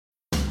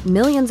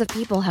Millions of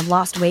people have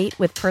lost weight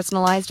with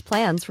personalized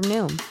plans from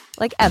Noom.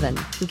 Like Evan,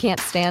 who can't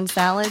stand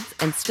salads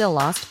and still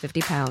lost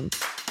 50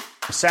 pounds.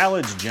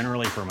 Salads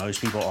generally for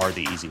most people are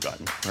the easy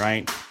button,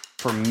 right?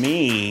 For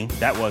me,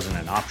 that wasn't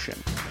an option.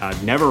 I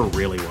never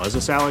really was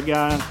a salad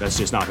guy. That's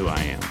just not who I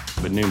am.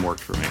 But Noom worked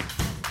for me.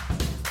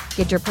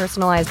 Get your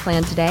personalized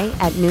plan today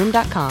at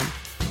Noom.com.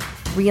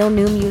 Real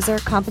Noom user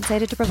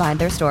compensated to provide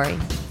their story.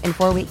 In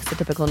 4 weeks, the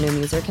typical Noom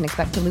user can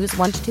expect to lose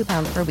 1 to 2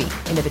 pounds per week.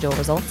 Individual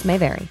results may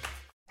vary.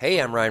 Hey,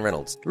 I'm Ryan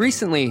Reynolds.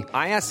 Recently,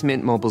 I asked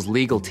Mint Mobile's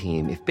legal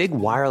team if big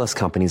wireless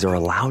companies are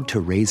allowed to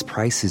raise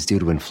prices due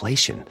to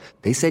inflation.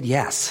 They said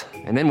yes.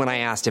 And then when I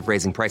asked if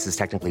raising prices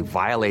technically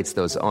violates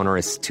those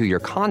onerous 2-year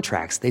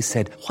contracts, they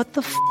said, "What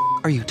the f***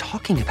 are you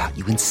talking about,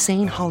 you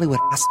insane Hollywood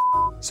ass?"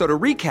 So to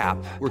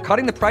recap, we're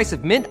cutting the price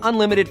of Mint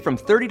Unlimited from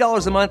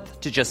 $30 a month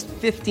to just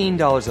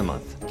 $15 a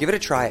month. Give it a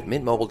try at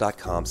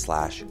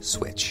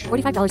mintmobile.com/switch.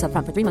 $45 up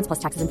front for 3 months plus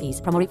taxes and fees.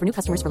 Promo rate for new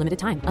customers for limited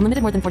time.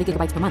 Unlimited more than 40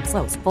 gigabytes per month.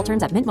 Slows full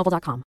terms at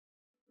mintmobile.com.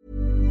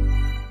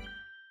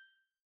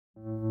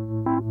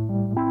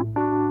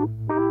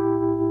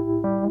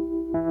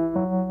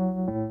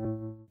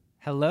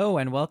 Hello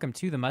and welcome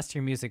to the Must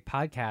Hear Music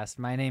Podcast.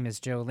 My name is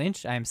Joe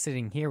Lynch. I'm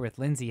sitting here with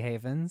Lindsay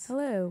Havens.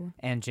 Hello.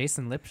 And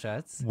Jason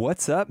Lipschutz.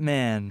 What's up,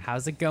 man?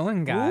 How's it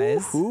going,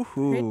 guys?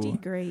 Pretty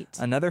great.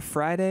 Another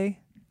Friday,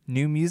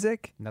 new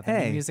music. Another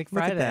New Music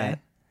Friday.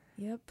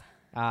 Yep.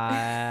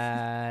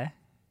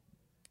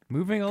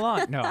 Moving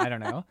along. No, I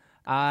don't know.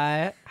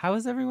 How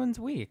was everyone's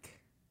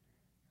week?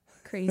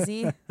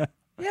 Crazy.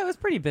 Yeah, it was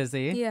pretty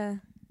busy. Yeah.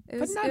 It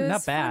was not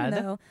fun, bad.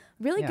 though.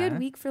 Really Yeah. good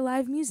week for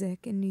live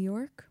music in New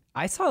York.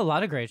 I saw a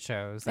lot of great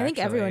shows. I think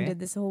everyone actually. did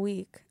this whole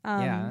week.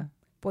 Yeah.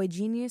 Boy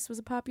Genius was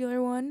a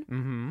popular one.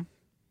 Mm-hmm.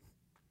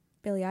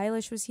 Billie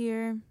Eilish was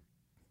here.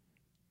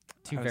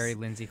 Two very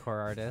Lindsay core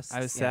artists.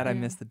 I was sad I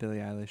missed the Billie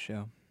Eilish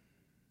show.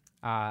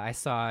 I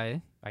saw,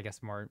 I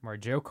guess more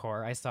Joe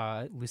core. I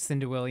saw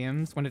Lucinda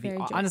Williams, one of the Very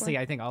Joe honestly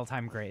core. I think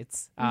all-time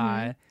greats.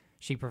 Mm-hmm.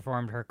 She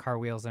performed her Car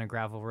Wheels in a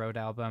Gravel Road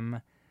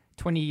album,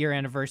 20-year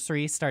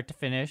anniversary, start to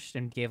finish,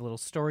 and gave little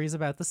stories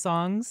about the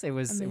songs. It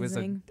was an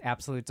Amazing.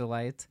 absolute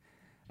delight.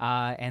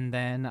 And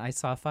then I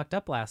saw Fucked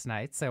Up last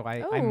night, so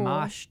I Oh.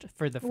 moshed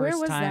for the Where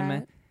first was time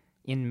that?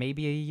 in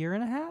maybe a year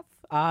and a half.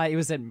 It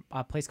was at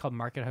a place called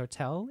Market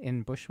Hotel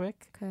in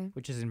Bushwick, Okay.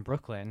 which is in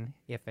Brooklyn.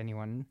 If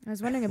anyone I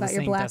was wondering about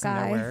your listening black doesn't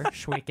eye. know where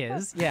Schwick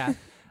is. Yeah.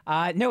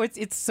 No,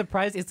 it's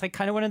surprised. It's like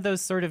kind of one of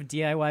those sort of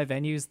DIY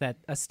venues that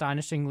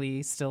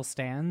astonishingly still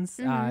stands.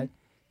 Mm-hmm.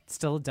 It's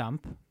still a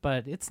dump,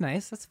 but it's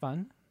nice. It's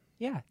fun.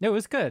 Yeah. No, it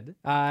was good.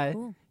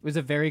 Cool. It was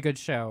a very good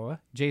show.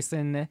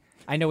 Jason,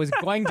 I know, was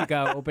going to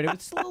go, but it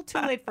was a little too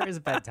late for his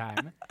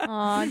bedtime.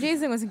 Aw,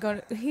 Jason wasn't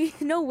going to...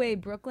 No way,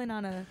 Brooklyn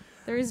on a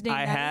Thursday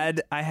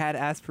night. I had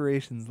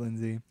aspirations,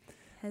 Lindsay.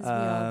 As we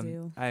all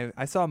do.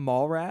 I saw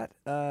Mallrat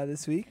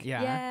this week.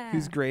 Yeah. Yeah.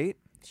 Who's great.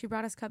 She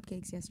brought us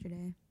cupcakes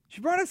yesterday.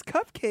 She brought us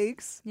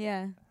cupcakes.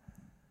 Yeah.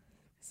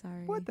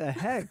 Sorry. What the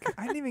heck?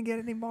 I didn't even get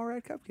any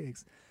Mallrat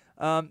cupcakes.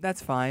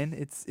 That's fine.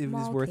 It was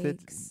Mall worth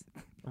cakes.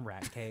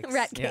 Rat cakes.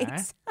 Rat Yeah.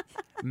 cakes.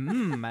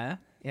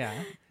 Yeah.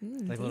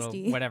 Like tasty.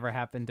 little whatever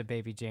happened to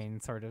Baby Jane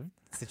sort of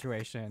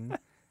situation.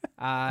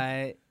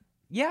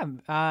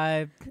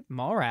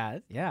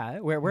 Mallrat. Yeah.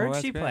 Where did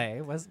Mallrat's she great.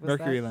 play? Was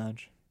Mercury that?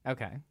 Lounge.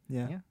 Okay.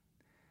 Yeah.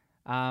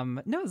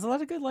 No, there's a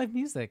lot of good live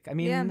music. I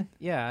mean,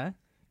 yeah.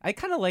 I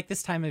kind of like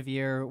this time of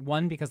year.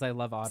 One, because I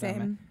love autumn.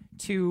 Same.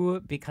 Two,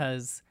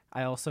 because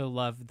I also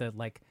love the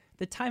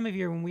time of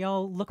year when we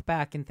all look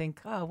back and think,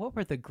 oh, what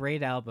were the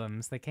great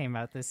albums that came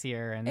out this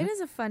year? And It is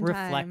a fun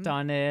reflect time.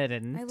 on it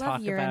and I love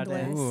talk year-end about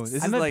it. lists. Ooh,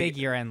 this I'm is a like- big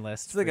year-end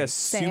list. It's like a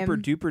Same. super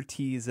duper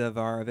tease of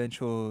our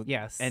eventual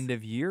Yes. end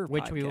of year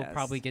which we will podcast.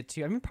 probably get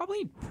to. I mean,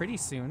 probably pretty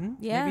soon.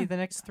 Yeah. Maybe the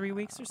next 3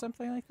 weeks or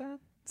something like that.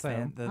 So,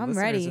 Man, the I'm listeners-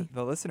 ready.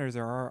 The listeners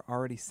are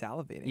already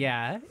salivating.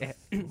 yeah.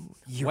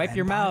 Year-end Wipe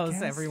your mouths,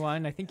 podcast?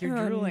 everyone. I think you're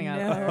Oh, drooling out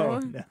no. there.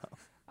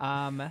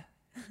 Oh no.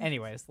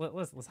 Anyways,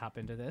 let's hop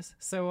into this.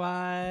 So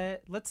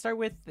let's start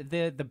with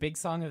the big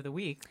song of the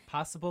week,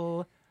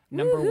 possible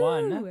number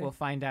one. Woohoo! We'll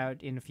find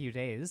out in a few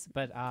days,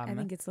 but I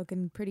think it's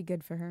looking pretty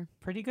good for her.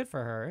 pretty good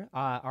for her.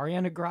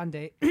 Ariana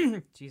Grande,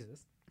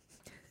 Jesus,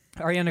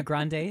 Ariana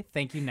Grande.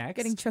 Thank you. Next,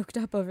 Getting choked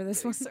up over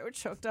this one. so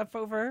choked up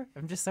over.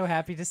 I'm just so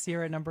happy to see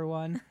her at number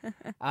one.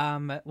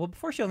 Well,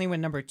 before she only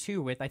went number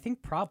two with I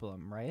think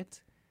Problem,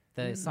 right?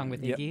 The song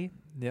with Yep. Iggy.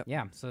 Yep.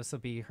 Yeah, so this will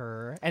be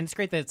her, and it's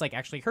great that it's like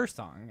actually her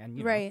song, and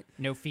you know, Right.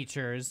 no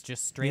features,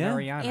 just straight Yeah.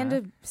 Ariana, And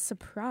a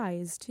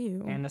surprise,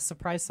 too. and a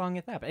surprise song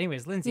at that. But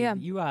anyways, Lindsay, Yeah.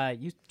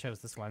 you chose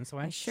this one, so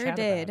why don't you sure chat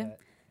did.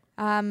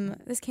 about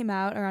it? This came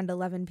out around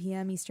 11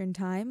 p.m. Eastern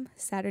Time,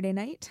 Saturday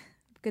night.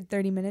 Good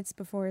 30 minutes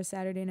before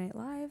Saturday Night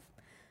Live.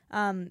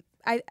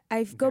 I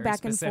go Very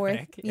back and forth.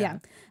 specific, yeah.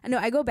 I know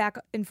I go back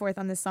and forth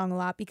on this song a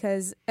lot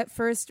because at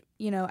first,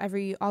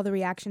 all the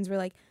reactions were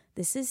like,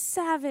 this is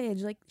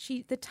savage, like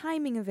the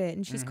timing of it,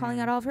 and she's calling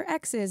Mm-hmm. out all of her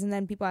exes, and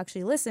then people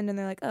actually listened and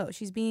they're like, oh,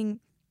 she's being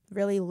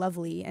really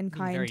lovely and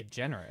Being kind. very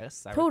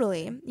generous. I would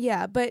Totally.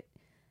 Yeah. But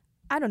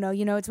I don't know,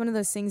 it's one of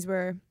those things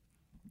where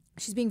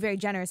she's being very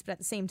generous, but at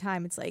the same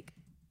time, it's like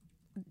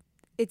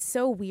it's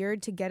so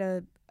weird to get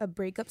a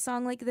breakup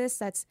song like this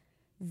that's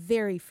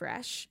very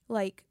fresh.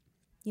 Like,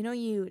 you know,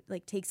 you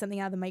like take something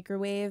out of the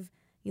microwave,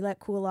 you let it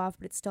cool off,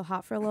 but it's still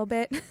hot for a little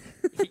bit.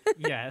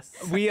 Yes.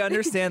 We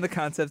understand the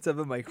concepts of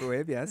a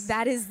microwave, yes.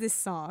 That is this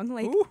song.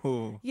 Like,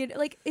 Ooh.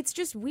 like it's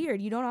just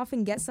weird. You don't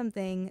often get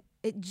something.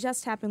 It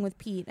just happened with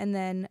Pete, and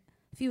then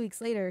a few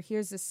weeks later,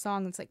 here's this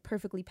song that's like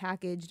perfectly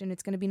packaged, and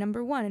it's going to be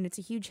number one, and it's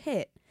a huge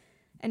hit.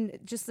 And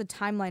just the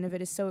timeline of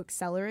it is so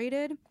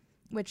accelerated,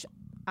 which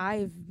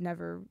I've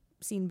never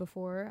seen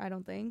before, I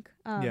don't think.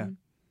 Yeah.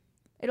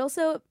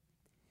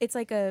 It's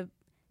like a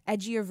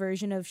edgier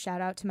version of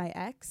Shout Out to My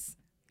Ex.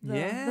 The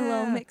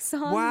little mix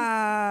song.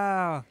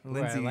 Wow. Ooh,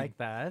 Lindsay. I like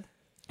that.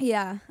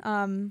 Yeah.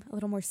 A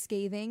little more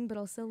scathing, but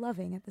also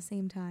loving at the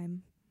same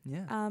time.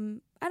 Yeah.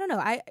 I don't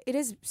know. It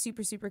is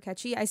super, super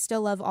catchy. I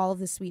still love all of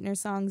the Sweetener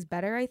songs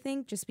better, I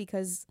think, just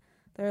because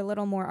they're a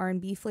little more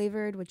R&B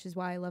flavored, which is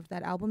why I loved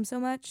that album so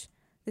much.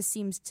 This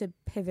seems to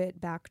pivot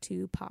back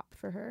to pop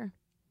for her.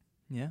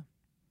 Yeah.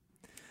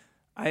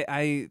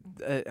 I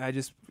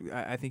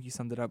think you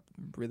summed it up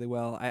really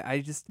well.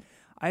 I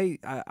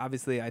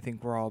obviously I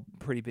think we're all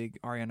pretty big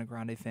Ariana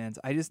Grande fans.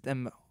 I just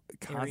am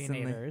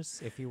constantly,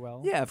 Arianators, if you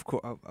will. yeah, of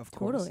course, of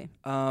course. Totally.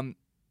 I'm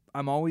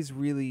always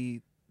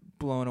really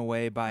blown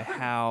away by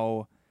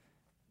how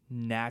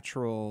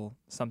natural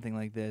something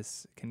like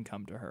this can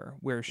come to her,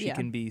 where she Yeah.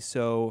 can be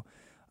so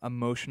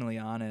emotionally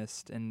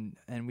honest, and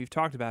we've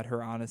talked about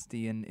her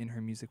honesty in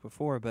her music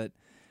before, but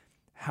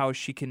how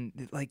she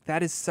can, like,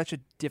 that is such a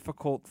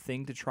difficult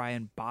thing to try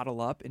and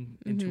bottle up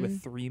into a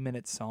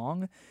 3-minute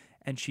song,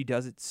 and she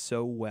does it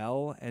so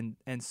well and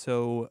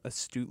so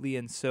astutely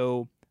and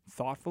so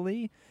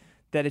thoughtfully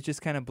that it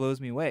just kind of blows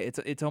me away.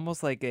 It's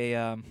almost like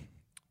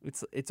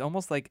it's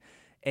almost like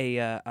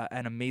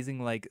an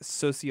amazing like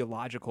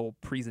sociological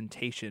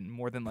presentation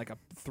more than like a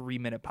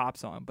 3-minute pop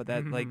song, but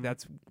that like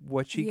that's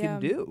what she Yeah. can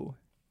do.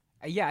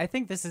 Yeah, I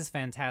think this is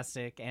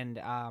fantastic, and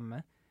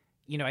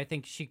I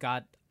think she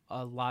got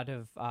a lot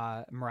of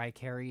Mariah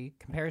Carey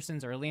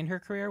comparisons early in her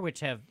career, which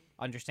have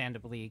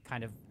understandably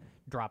kind of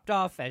dropped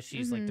off as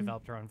she's like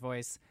developed her own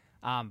voice.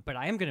 But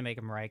I am going to make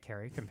a Mariah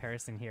Carey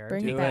comparison here.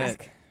 Bring it because,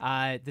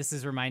 back. this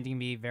is reminding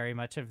me very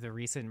much of the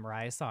recent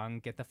Mariah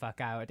song, Get the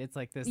Fuck Out. It's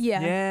like this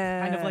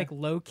Yeah. kind of like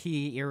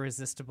low-key,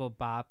 irresistible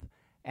bop,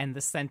 and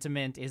the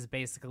sentiment is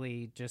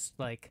basically just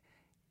like,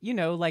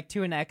 like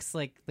to an ex,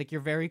 like you're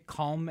very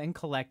calm and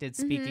collected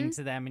speaking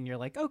to them, and you're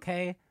like,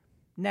 okay,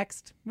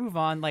 next, move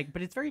on. Like,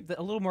 but it's a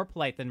little more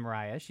polite than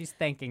Mariah. She's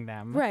thanking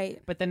them,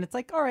 Right. But then it's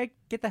like, all right,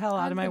 get the hell out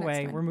On of to my the next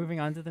way. one. We're moving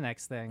on to the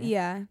next thing.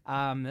 Yeah.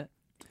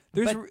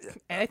 There's But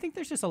I think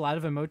there's just a lot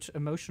of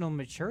emotional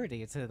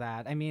maturity to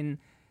that. I mean,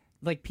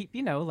 like,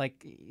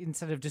 like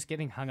instead of just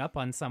getting hung up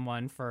on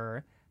someone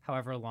for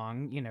however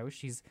long,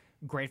 she's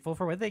grateful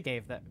for what they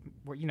gave, that,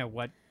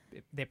 what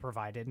they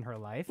provided in her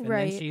life, and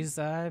Right. then she's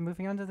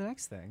moving on to the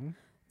next thing.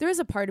 There is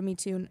a part of me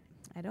too, and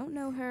I don't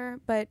know her,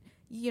 but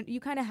you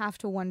kind of have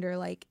to wonder,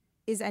 like,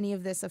 is any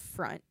of this a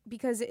front?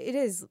 Because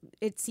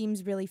it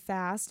seems really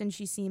fast, and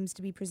she seems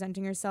to be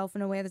presenting herself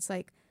in a way that's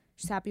like,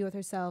 she's happy with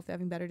herself, they're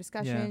having better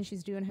discussion, Yeah.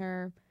 she's doing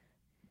her,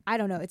 I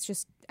don't know, it's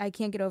just, I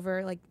can't get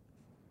over, like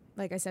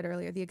I said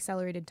earlier, the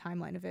accelerated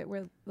timeline of it.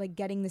 We're like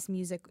getting this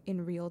music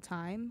in real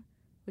time,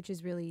 which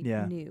is really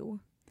new.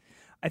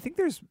 I think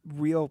there's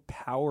real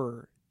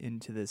power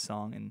into this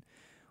song and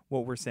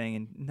what we're saying,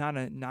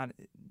 and not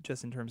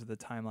just in terms of the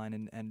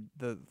timeline and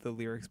the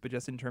lyrics, but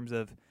just in terms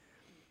of,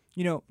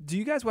 do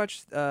you guys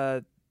watch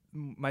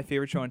my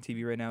favorite show on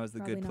TV right now is The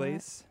Probably Good not.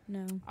 Place?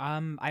 No.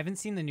 I haven't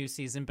seen the new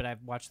season, but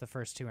I've watched the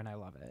first 2 and I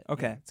love it.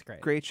 Okay. Yeah, it's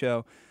great. Great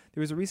show.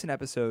 There was a recent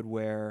episode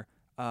where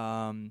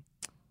one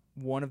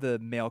of the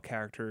male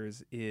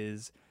characters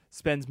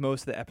spends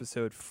most of the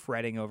episode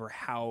fretting over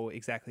how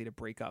exactly to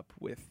break up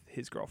with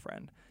his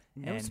girlfriend.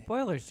 No And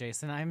spoilers,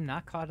 Jason. I'm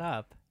not caught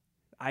up.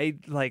 I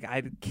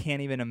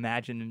can't even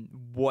imagine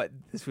what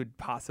this would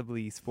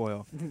possibly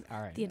spoil.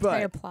 All right. The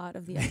entire plot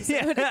of the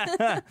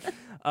episode.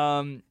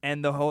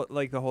 And the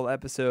whole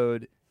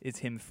episode is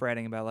him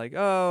fretting about like,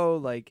 oh,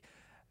 like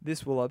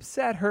this will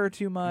upset her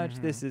too much.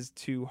 This is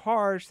too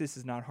harsh. This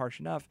is not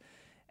harsh enough.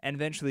 And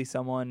eventually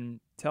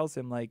someone tells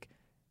him like,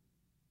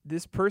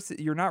 this person,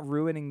 you're not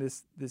ruining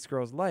this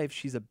girl's life.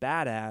 She's a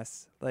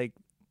badass. Like,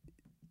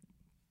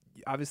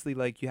 obviously,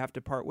 like, you have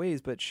to part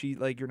ways, but she,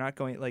 like, you're not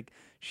going, like,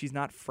 she's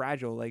not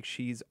fragile. Like,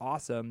 she's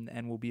awesome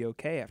and will be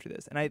okay after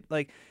this. And I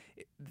like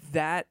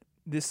that.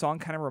 This song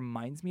kind of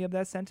reminds me of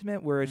that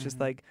sentiment where it's just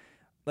like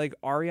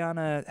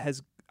Ariana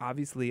has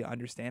obviously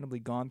understandably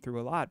gone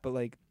through a lot, but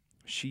like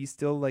she's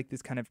still like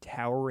this kind of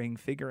towering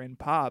figure in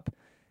pop.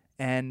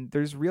 And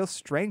there's real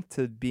strength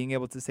to being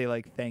able to say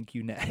like, thank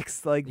you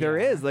next. Like there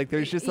is, like,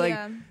 there's just like,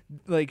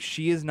 like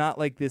she is not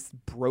like this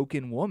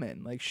broken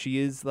woman. Like she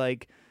is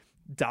like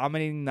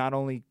dominating not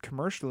only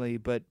commercially,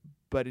 but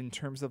in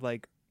terms of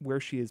like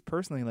where she is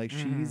personally, like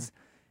she's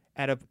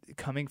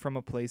coming from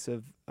a place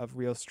of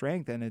real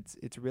strength. And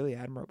it's really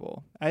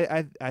admirable.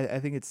 I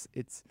think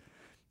it's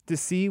to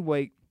see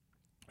like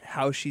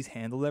how she's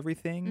handled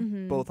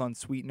everything, both on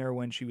Sweetener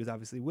when she was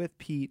obviously with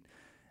Pete,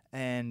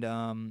 And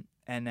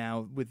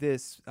now with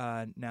this,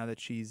 now that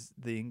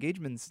the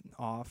engagement's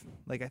off,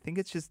 like I think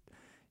it's just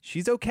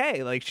she's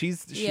okay. Like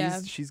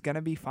she's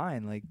gonna be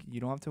fine. Like you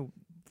don't have to.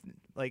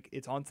 Like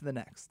it's on to the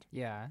next.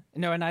 Yeah.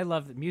 No, and I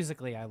love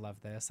musically. I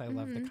love this. I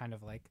love the kind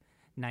of like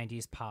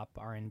 '90s pop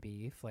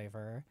R&B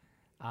flavor,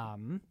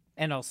 and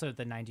also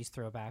the '90s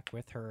throwback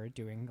with her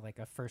doing like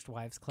a First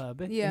Wives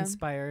Club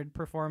inspired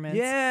performance.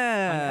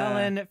 Yeah. On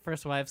Ellen.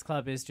 First Wives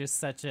Club is just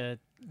such a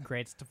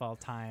greatest of all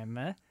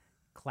time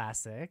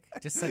classic.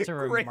 Just such a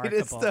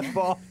greatest remarkable. of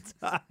all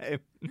time.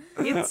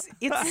 It's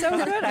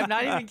so good. I'm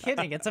not even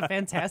kidding. It's a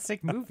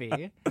fantastic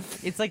movie.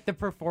 It's like the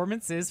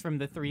performances from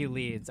the three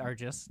leads are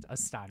just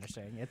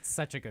astonishing. It's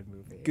such a good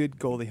movie. Good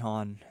Goldie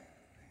Hawn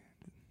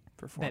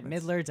performance.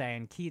 Bette Midler,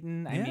 Diane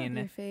Keaton. I Yeah. mean,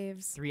 Your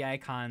faves. three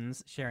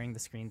icons sharing the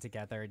screen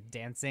together,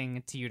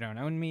 dancing to "You Don't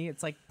Own Me."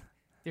 It's like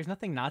there's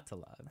nothing not to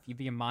love. You'd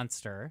be a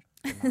monster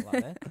to not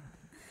love it.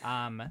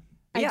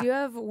 I Yeah. do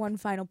have one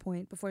final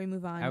point before we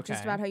move on. Just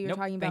Okay. about how you were Nope,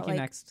 talking thank about you,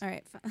 like next. all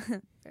right,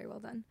 very well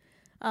done.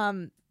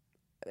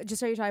 Just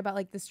how you're talking about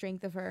like the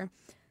strength of her.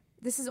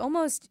 This is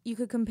almost, you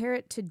could compare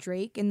it to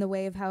Drake in the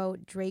way of how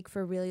Drake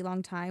for a really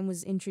long time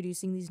was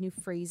introducing these new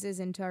phrases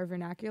into our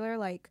vernacular,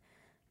 like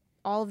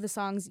all of the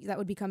songs that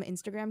would become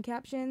Instagram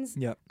captions.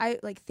 Yep. I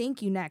like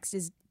 "Thank You Next"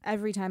 is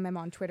every time I'm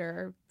on Twitter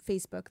or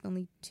Facebook, the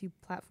only two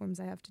platforms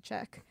I have to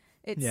check.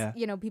 It's,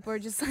 people are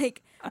just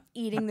like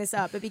eating this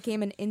up. It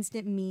became an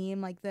instant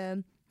meme, like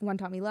the "One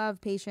Taught Me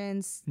Love,"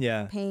 "Patience,"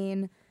 Yeah.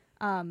 "Pain."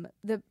 I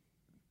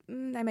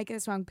might get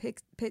this wrong,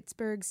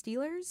 Pittsburgh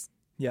Steelers.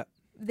 Yeah.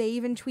 They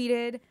even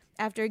tweeted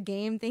after a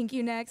game, "Thank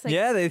you next." Like,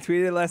 Yeah, they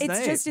tweeted last night.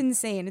 it's just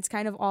insane. It's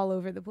kind of all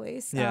over the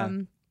place. Yeah.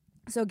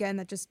 So again,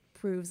 that just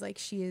proves like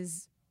she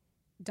is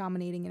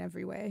dominating in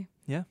every way.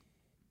 Yeah.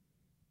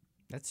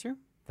 That's true.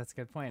 That's a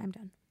good point. I'm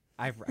done.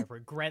 I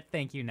regret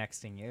 "Thank You"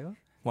 nexting you.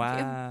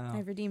 Wow.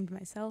 I've redeemed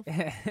myself.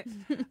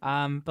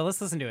 But let's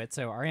listen to it.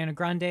 So Ariana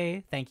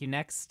Grande, "Thank You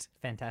Next."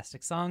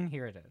 Fantastic song.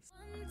 Here it is.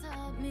 One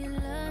taught me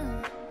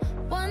love,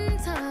 one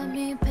taught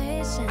me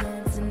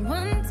patience, and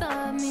one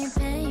taught me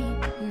pain.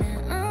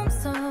 Now I'm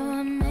so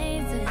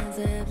amazing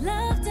to have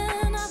loved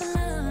and I've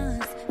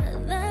lost,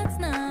 but that's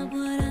not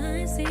what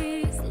I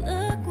see. So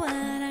look what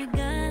I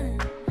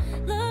got,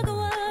 look at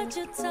what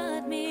you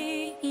taught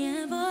me.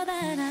 Yeah, for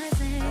that I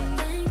say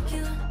thank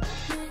you,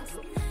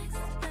 next,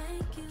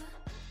 thank you.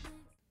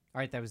 All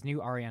right, that was new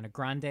Ariana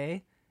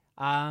Grande.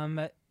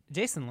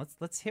 Jason,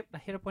 let's hit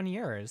up one of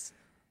yours.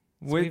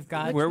 So we've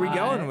got where are we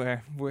going?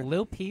 Where?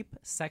 Lil Peep,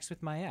 "Sex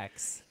with My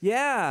Ex."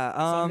 Yeah.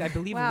 Song, I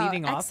believe Wow,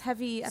 leading off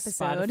X-heavy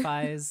episode.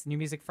 Spotify's New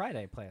Music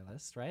Friday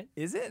playlist, right?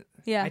 Is it?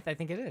 Yeah, I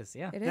think it is.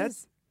 Yeah, it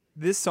That's is.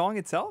 this song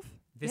itself?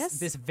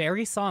 this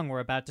very song we're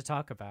about to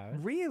talk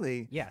about.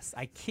 Really? Yes,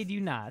 I kid you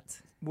not.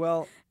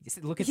 Well,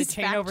 Look at He's the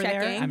chain over there.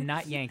 fact-checking. I'm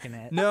not yanking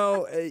it.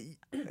 no.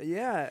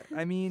 Yeah.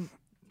 I mean,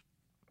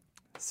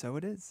 so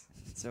it is.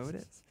 So it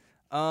is.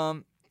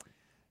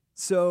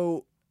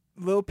 So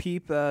Lil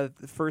Peep, the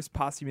first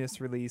posthumous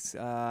release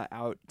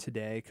out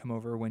today. Come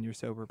Over When You're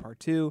Sober, Part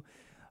 2.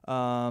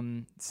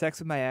 Sex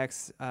with My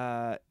Ex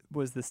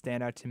was the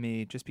standout to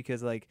me, just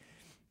because like,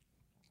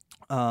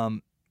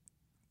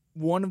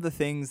 one of the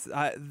things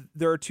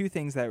there are two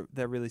things that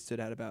really stood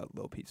out about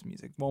Lil Peep's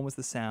music. One was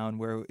the sound,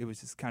 where it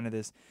was just kind of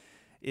this,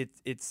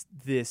 it's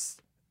this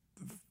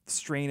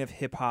strain of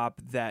hip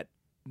hop that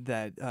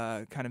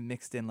kind of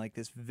mixed in like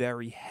this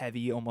very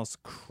heavy,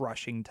 almost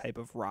crushing type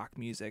of rock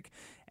music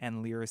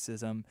and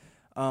lyricism.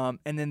 And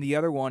then the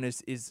other one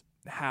is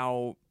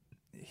how,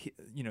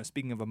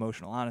 speaking of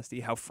emotional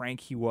honesty, how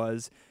frank he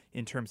was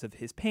in terms of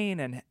his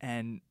pain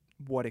and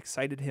what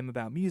excited him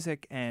about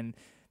music, and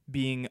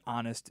being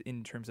honest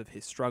in terms of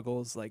his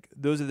struggles. Like,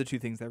 those are the two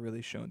things that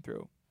really shone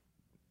through.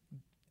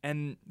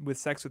 And with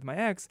Sex with My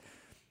Ex,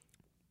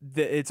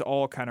 it's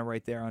all kind of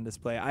right there on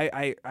display.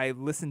 I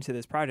listened to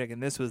this project,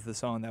 and this was the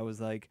song that was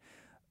like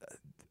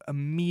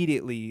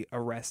immediately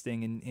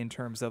arresting in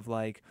terms of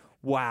like,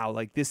 wow,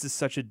 like this is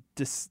such a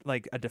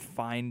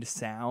defined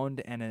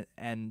sound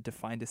and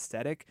defined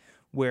aesthetic,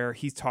 where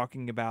he's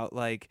talking about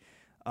like,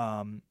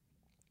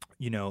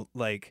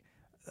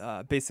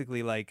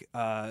 basically like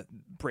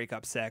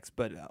breakup sex,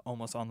 but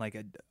almost on like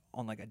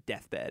a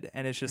deathbed,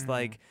 and it's just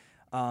like.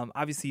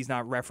 Obviously he's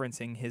not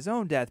referencing his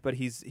own death, but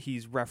he's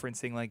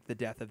referencing like the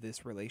death of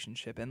this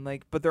relationship, and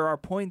like, but there are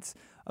points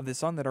of this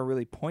song that are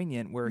really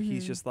poignant, where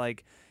he's just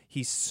like,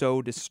 he's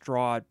so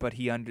distraught, but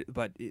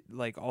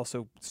like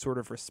also sort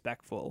of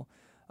respectful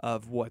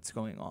of what's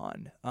going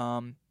on.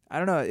 I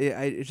don't know.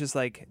 It's just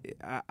like,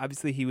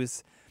 obviously he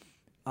was,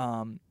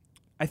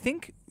 I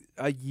think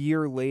a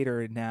year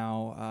later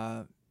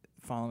now,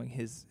 following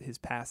his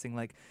passing,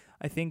 like,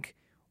 I think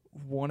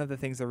one of the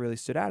things that really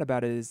stood out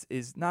about it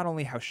is not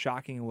only how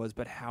shocking it was,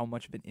 but how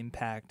much of an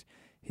impact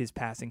his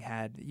passing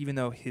had, even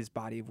though his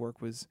body of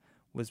work was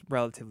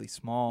relatively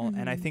small.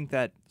 And I think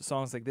that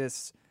songs like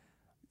this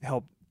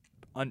help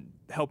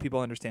people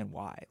understand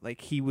why.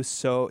 Like, he was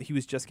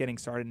just getting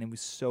started, and he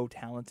was so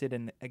talented.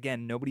 And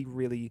again, nobody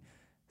really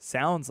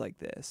sounds like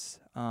this.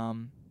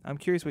 I'm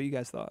curious what you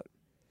guys thought.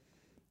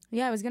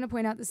 Yeah, I was gonna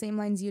point out the same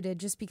lines you did,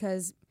 just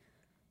because,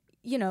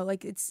 you know,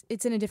 like it's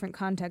in a different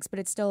context, but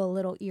it's still a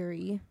little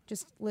eerie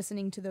just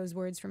listening to those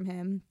words from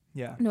him.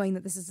 Yeah. Knowing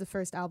that this is the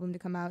first album to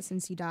come out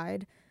since he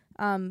died.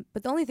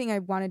 But the only thing I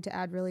wanted to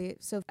add, really,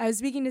 so I was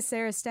speaking to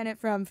Sarah Stennett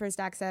from First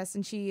Access,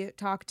 and she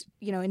talked,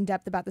 you know, in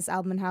depth about this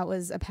album and how it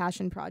was a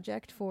passion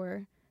project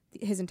for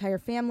his entire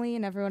family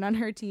and everyone on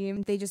her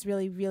team. They just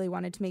really, really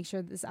wanted to make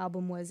sure that this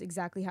album was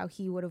exactly how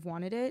he would have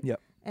wanted it. Yep.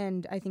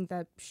 And I think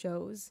that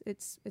shows.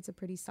 It's a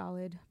pretty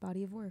solid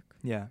body of work.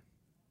 Yeah.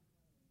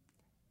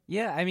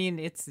 Yeah, I mean,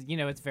 it's, you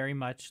know, it's very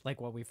much like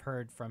what we've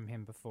heard from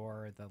him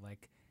before, the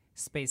like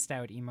spaced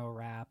out emo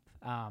rap.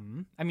 I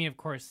mean, of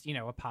course, you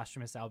know, a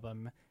posthumous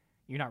album,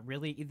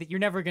 you're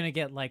never going to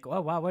get like,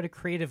 oh, wow, what a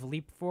creative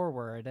leap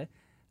forward.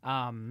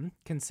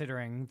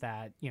 Considering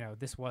that, you know,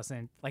 this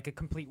wasn't like a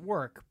complete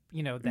work,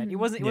 you know, that it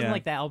wasn't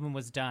like the album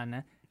was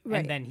done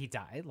and then he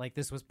died. Like,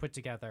 this was put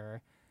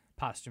together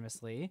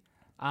posthumously.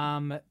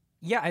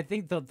 Yeah, I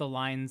think the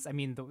lines, I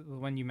mean, the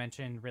one you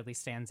mentioned really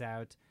stands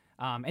out.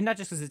 And not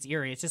just because it's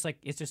eerie, it's just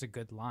a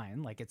good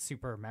line. Like, it's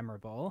super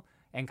memorable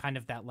and kind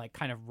of that like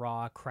kind of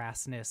raw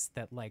crassness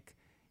that like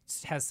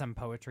has some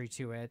poetry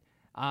to it.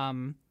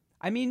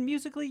 I mean,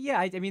 musically, yeah.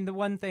 I mean, the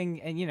one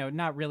thing, and you know,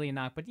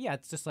 but yeah,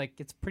 it's just like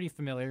it's pretty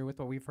familiar with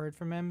what we've heard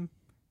from him.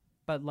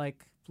 But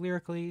like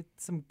lyrically,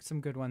 some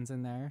good ones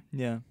in there.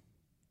 Yeah,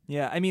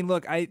 yeah. I mean,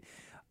 look, I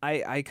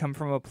come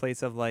from a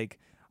place of like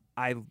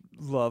I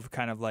love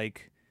kind of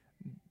like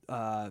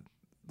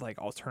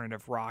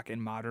alternative rock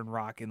and modern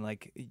rock and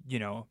like, you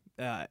know,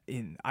 I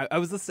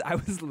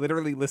was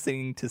literally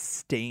listening to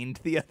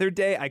Stained the other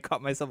day. I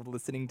caught myself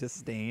listening to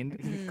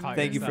Stained.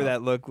 Thank you for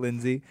that look,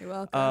 Lindsay. You're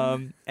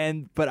welcome.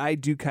 But I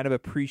do kind of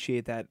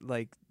appreciate that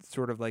like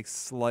sort of like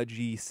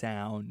sludgy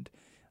sound.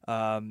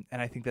 And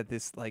I think that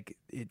this like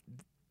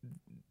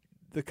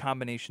the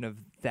combination of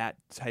that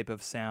type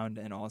of sound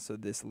and also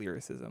this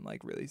lyricism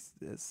like really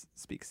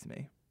speaks to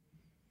me.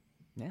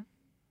 Yeah.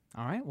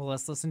 All right, well,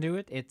 let's listen to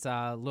it. It's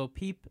Lil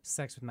Peep,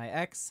 Sex With My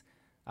Ex,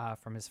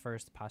 from his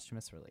first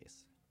posthumous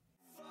release.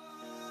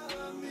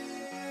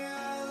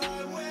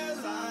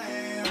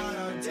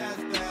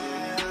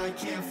 I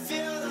can't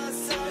feel the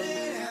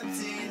sudden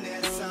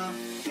emptiness. I'm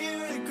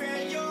here to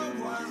grant your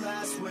one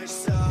last wish.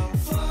 So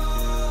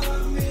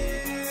fuck me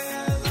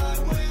like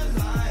we're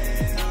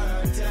lying on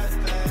our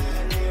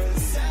deathbed. Hear the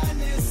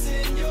sadness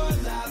in your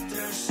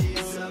laughter.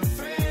 She's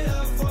afraid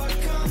of what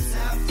comes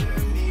after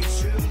me.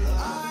 True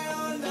love. I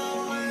don't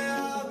know when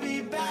I'll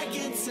be back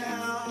in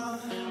town.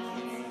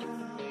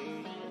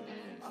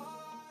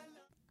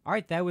 All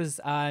right, that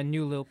was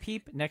new Lil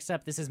Peep. Next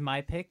up, this is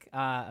my pick,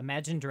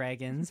 Imagine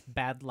Dragons,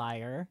 Bad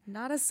Liar.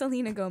 Not a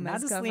Selena Gomez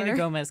Not a cover. Selena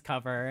Gomez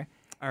cover.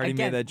 I already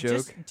Again, made that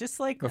joke just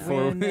like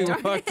before when, we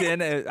walked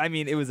in. I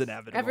mean, it was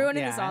inevitable. Everyone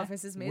in this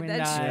office has made when,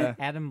 that joke.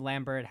 Adam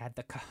Lambert had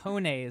the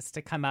cojones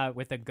to come out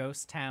with a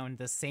Ghost Town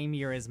the same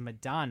year as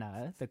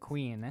Madonna, the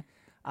Queen.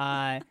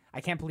 I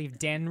can't believe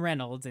Dan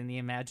Reynolds and the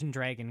Imagine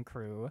Dragon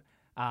crew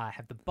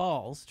have the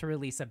balls to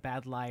release a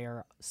Bad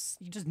Liar,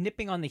 just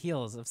nipping on the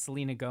heels of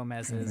Selena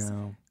Gomez's.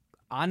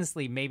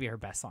 Honestly, maybe her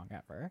best song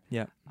ever.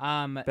 Yeah.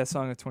 Best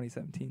song of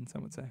 2017,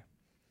 some would say.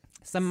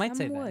 Some might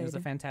say Some that. It was a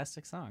would.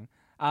 fantastic song.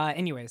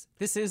 Anyways,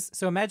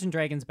 so Imagine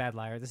Dragons, Bad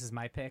Liar. This is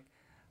my pick.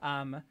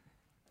 I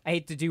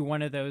hate to do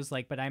one of those,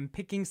 but I'm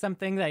picking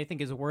something that I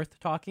think is worth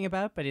talking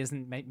about, but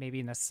isn't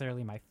maybe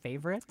necessarily my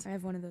favorite. I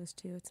have one of those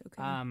too. It's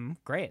okay.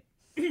 Great.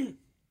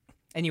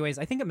 Anyways,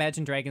 I think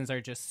Imagine Dragons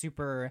are just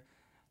super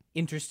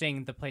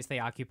interesting, the place they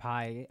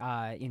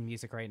occupy in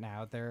music right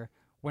now. They're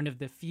one of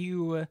the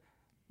few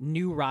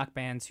new rock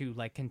bands who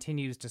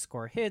continues to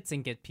score hits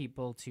and get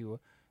people to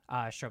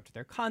show up to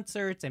their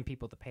concerts and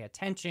people to pay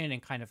attention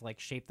and kind of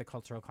shape the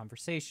cultural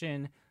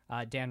conversation.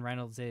 Dan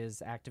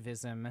Reynolds'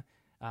 activism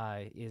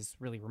is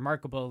really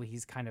remarkable.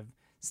 He's kind of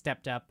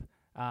stepped up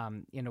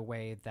in a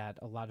way that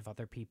a lot of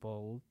other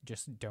people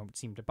just don't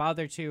seem to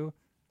bother to.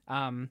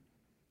 But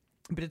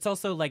it's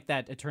also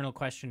that eternal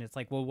question. It's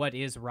well, what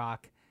is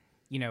rock,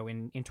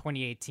 in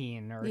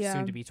 2018 or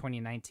soon to be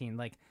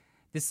 2019?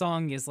 This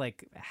song is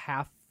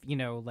half,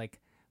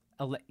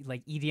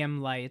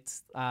 EDM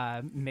lights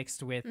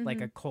mixed with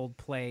a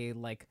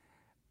Coldplay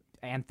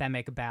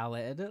anthemic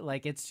ballad.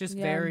 It's just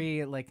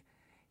very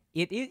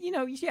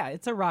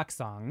it's a rock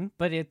song,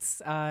 but it's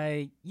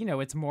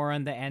it's more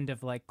on the end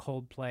of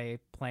Coldplay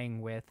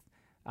playing with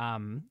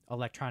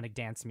electronic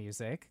dance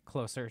music,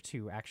 closer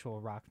to actual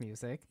rock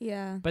music.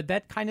 Yeah. But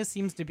that kind of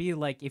seems to be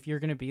if you're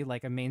going to be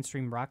a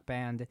mainstream rock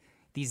band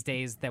these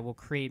days that will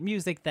create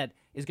music that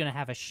is going to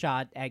have a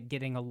shot at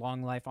getting a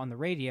long life on the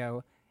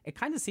radio, it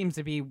kind of seems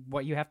to be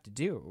what you have to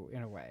do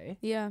in a way.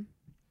 Yeah.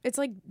 It's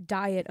like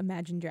Diet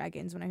Imagine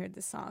Dragons when I heard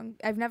this song.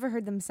 I've never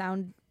heard them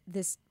sound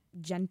this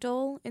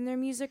gentle in their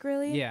music,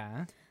 really.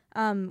 Yeah.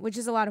 Which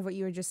is a lot of what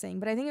you were just saying,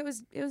 but I think it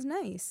was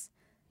nice.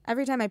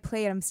 Every time I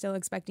play it, I'm still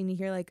expecting to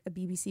hear a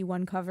BBC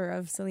One cover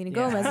of Selena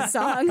Gomez's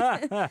song.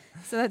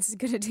 So that's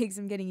going to take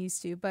some getting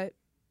used to, but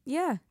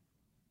yeah.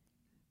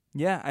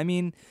 Yeah, I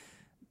mean,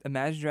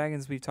 Imagine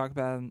Dragons, we've talked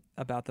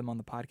about them on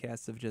the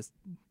podcast of just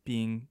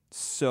being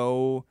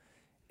so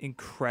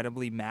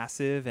incredibly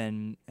massive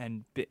and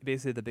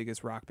basically the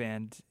biggest rock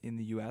band in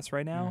the U.S.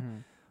 right now.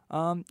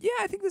 Yeah,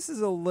 I think this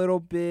is a little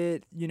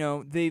bit,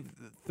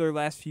 their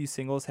last few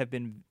singles have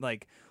been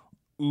like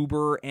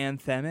uber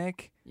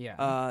anthemic.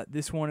 Yeah.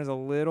 This one is a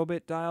little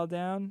bit dialed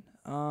down.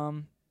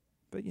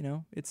 But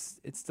it's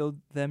still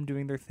them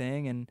doing their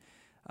thing, and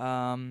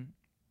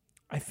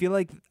I feel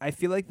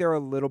like they're a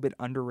little bit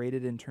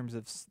underrated in terms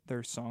of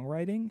their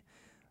songwriting.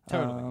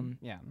 Totally.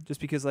 Yeah.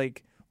 Just because,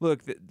 like,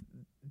 look, the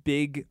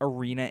big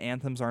arena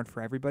anthems aren't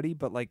for everybody,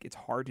 but like it's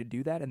hard to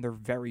do that, and they're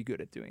very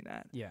good at doing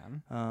that. Yeah.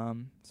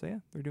 So yeah,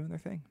 they're doing their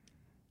thing.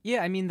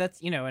 Yeah, I mean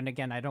that's and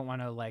again, I don't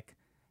want to like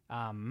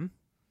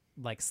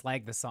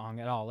slag the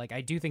song at all. Like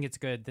I do think it's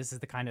good. This is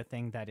the kind of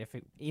thing that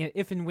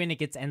if and when it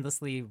gets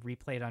endlessly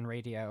replayed on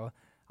radio,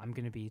 I'm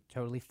gonna be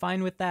totally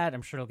fine with that.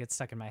 I'm sure it'll get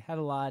stuck in my head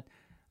a lot.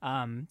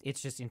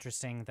 It's just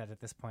interesting that at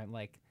this point,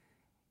 like,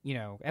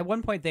 at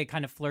one point they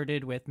kind of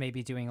flirted with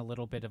maybe doing a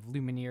little bit of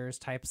Lumineers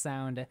type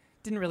sound.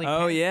 Didn't really.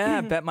 Oh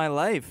yeah, Bet My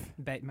Life.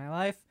 Bet My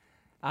Life.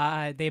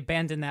 They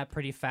abandoned that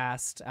pretty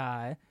fast.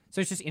 So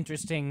it's just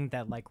interesting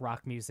that like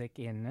rock music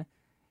in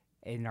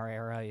our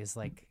era is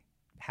like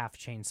half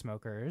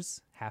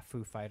Chainsmokers, half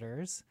Foo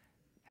Fighters.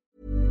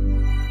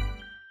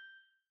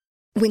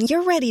 When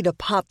you're ready to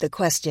pop the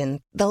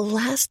question, the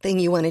last thing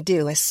you want to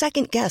do is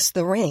second-guess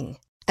the ring.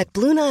 At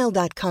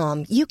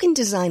BlueNile.com, you can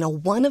design a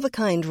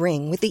one-of-a-kind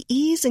ring with the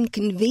ease and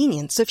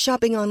convenience of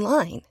shopping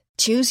online.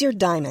 Choose your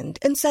diamond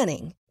and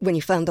setting. When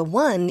you find the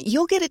one,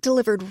 you'll get it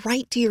delivered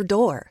right to your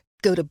door.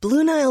 Go to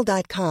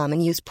BlueNile.com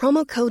and use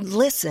promo code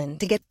LISTEN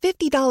to get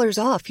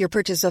 $50 off your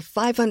purchase of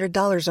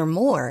 $500 or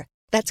more.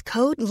 That's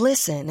code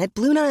LISTEN at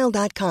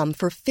BlueNile.com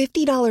for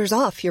 $50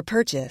 off your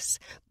purchase.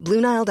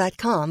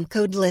 BlueNile.com,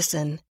 code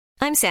LISTEN.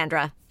 I'm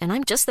Sandra, and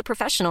I'm just the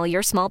professional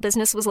your small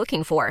business was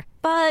looking for.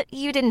 But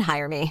you didn't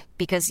hire me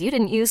because you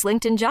didn't use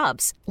LinkedIn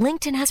Jobs.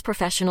 LinkedIn has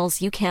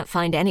professionals you can't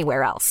find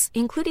anywhere else,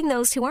 including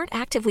those who aren't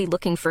actively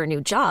looking for a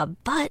new job,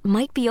 but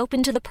might be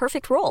open to the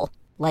perfect role,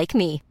 like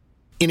me.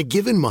 In a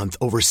given month,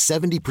 over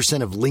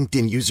 70% of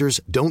LinkedIn users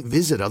don't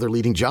visit other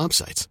leading job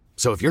sites.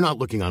 So if you're not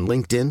looking on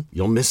LinkedIn,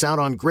 you'll miss out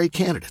on great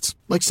candidates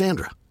like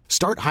Sandra.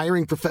 Start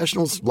hiring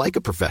professionals like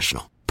a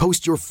professional.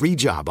 Post your free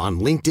job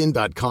on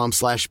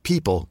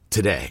linkedin.com/people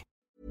today.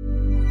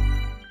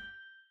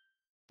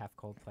 Half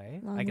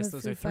Coldplay. Long I guess live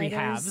those Foo are three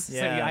Fighters. halves. So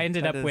Yeah, I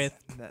ended that up is- with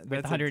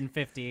that's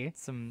 150.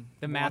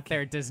 The math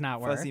there does not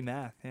work. Fuzzy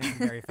math. Yeah.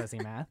 Very fuzzy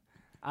math.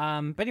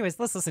 But anyways,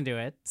 let's listen to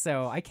it.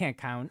 So I can't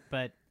count,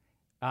 but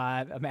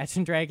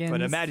Imagine Dragons.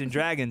 But Imagine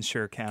Dragons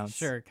sure counts.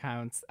 Sure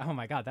counts. Oh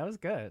my god, that was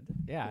good.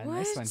 Yeah,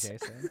 nice one, What?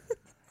 Jason.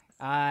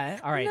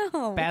 All right,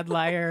 No. Bad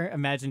Liar,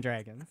 Imagine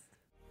Dragons.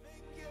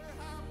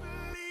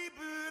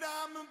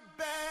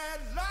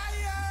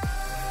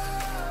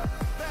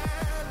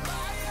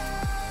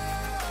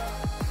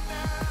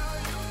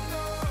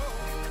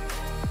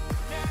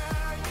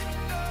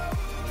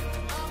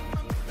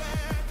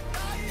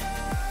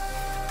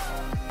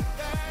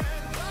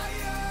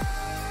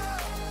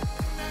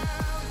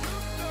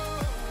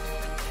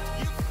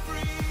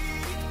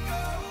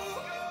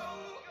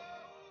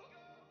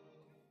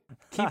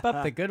 Keep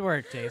up the good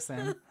work,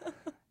 Jason.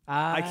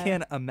 I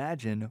can't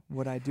imagine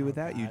what I'd do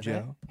without you, God.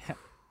 Joe.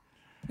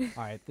 All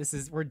right,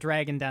 we're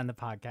dragging down the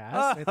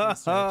podcast. with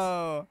these jokes.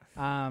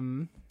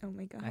 Oh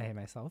my god. I hate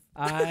myself.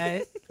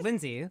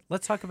 Lindsay,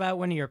 let's talk about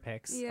one of your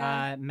picks.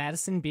 Yeah.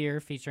 Madison Beer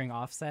featuring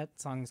Offset.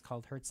 Song is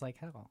called Hurts Like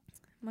Hell.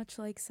 Much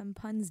like some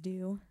puns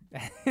do.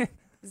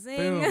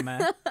 Zing. Boom.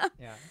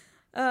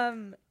 Yeah.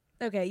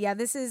 Okay, yeah,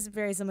 this is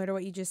very similar to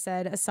what you just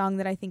said. A song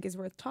that I think is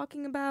worth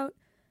talking about.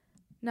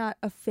 Not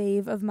a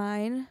fave of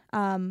mine.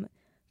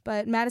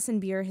 But Madison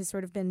Beer has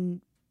sort of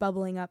been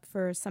bubbling up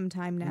for some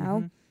time now.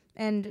 Mm-hmm.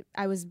 And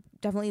I was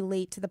definitely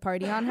late to the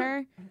party on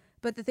her.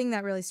 But the thing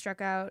that really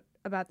struck out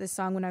about this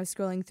song when I was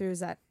scrolling through is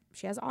that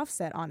she has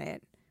Offset on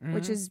it,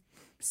 which is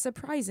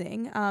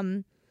surprising.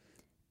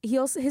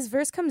 His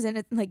verse comes in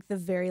at like the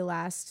very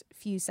last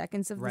few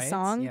seconds of the Right?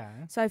 song. Yeah.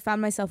 So I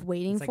found myself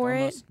waiting It's like for it.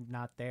 almost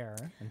not there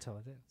until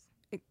it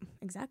is.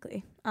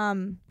 Exactly.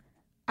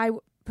 I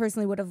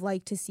personally would have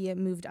liked to see it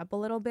moved up a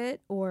little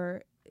bit,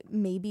 or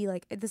maybe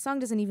like the song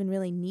doesn't even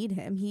really need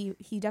him.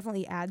 He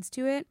definitely adds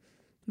to it,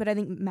 but I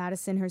think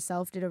Madison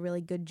herself did a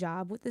really good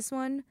job with this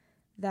one.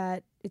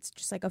 That it's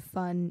just like a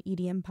fun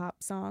EDM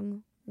pop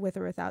song with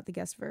or without the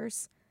guest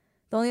verse.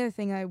 The only other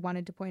thing I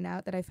wanted to point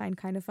out that I find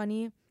kind of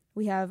funny,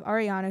 we have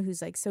Ariana,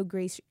 who's like so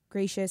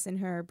gracious in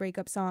her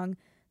breakup song.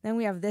 Then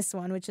we have this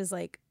one, which is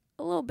like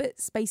a little bit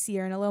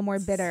spicier and a little more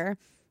bitter.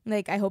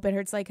 Like, I hope it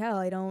hurts like hell.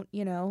 I don't,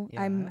 Yeah.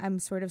 I'm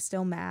sort of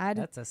still mad.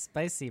 That's a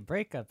spicy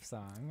breakup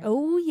song.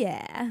 Oh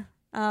yeah.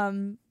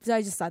 So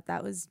I just thought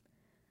that was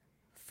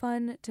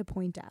fun to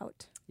point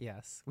out.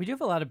 Yes. We do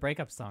have a lot of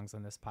breakup songs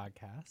on this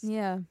podcast.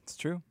 Yeah. It's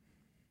true.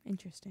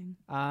 Interesting.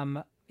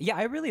 Yeah,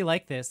 I really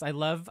like this. I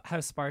love how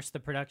sparse the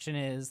production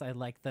is. I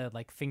like the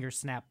finger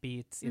snap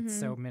beats. It's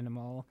so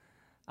minimal.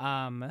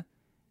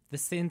 The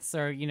synths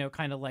are,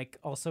 kind of like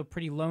also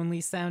pretty lonely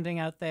sounding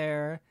out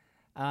there.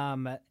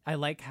 I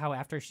like how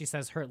after she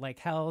says "hurt like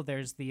hell,"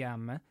 there's the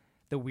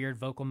weird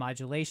vocal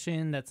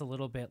modulation that's a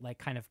little bit like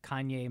kind of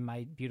Kanye,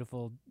 My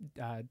Beautiful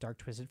Dark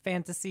Twisted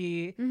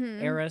Fantasy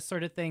era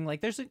sort of thing.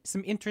 Like there's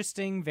some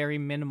interesting, very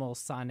minimal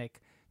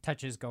sonic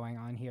touches going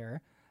on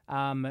here.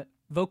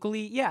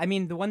 Vocally, yeah, I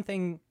mean, the one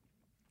thing,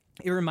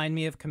 it reminded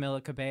me of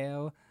Camila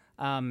Cabello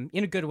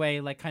in a good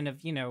way, like kind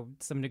of,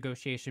 some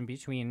negotiation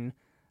between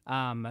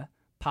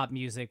pop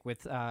music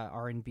with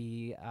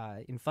R&B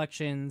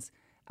inflections.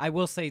 I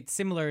will say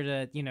similar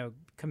to,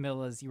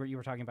 Camila's, you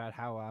were talking about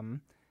how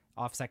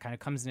Offset kind of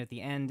comes in at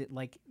the end.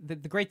 Like the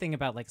great thing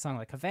about like a song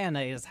like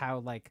Havana is how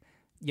like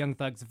Young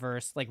Thug's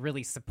verse like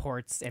really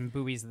supports and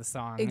buoys the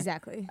song.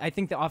 Exactly. I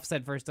think the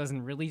Offset verse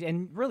doesn't really,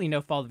 and really no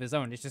fault of his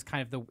own. It's just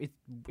kind of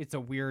it's a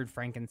weird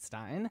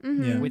Frankenstein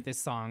with this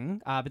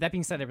song. But that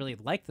being said, I really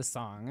like the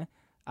song.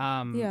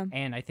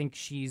 And I think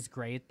she's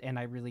great, and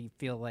I really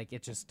feel like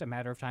it's just a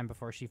matter of time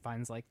before she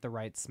finds like the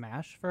right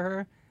smash for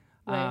her.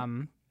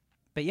 Right.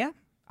 But yeah,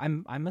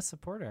 I'm a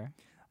supporter.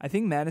 I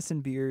think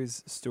Madison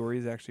Beer's story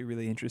is actually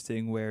really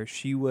interesting, where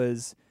she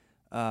was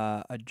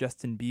a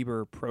Justin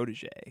Bieber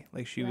protege.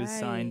 Like she was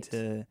signed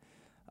to.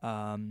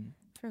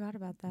 Forgot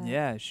about that.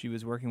 Yeah, she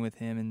was working with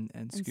him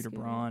and Scooter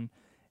Braun,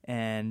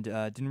 and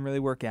didn't really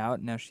work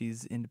out. Now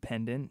she's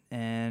independent,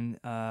 and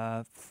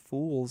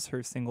Fools,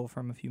 her single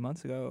from a few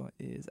months ago,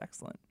 is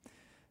excellent.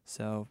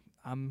 So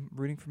I'm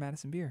rooting for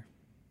Madison Beer.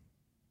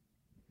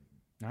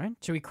 All right,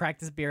 should we crack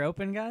this beer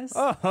open, guys?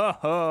 Oh ho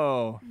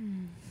ho!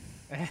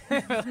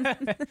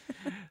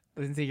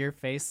 Lindsay, your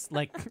face,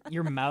 like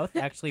your mouth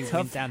actually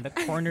went down. The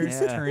corners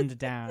turned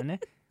down.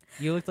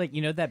 You look like,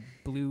 that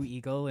blue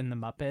eagle in the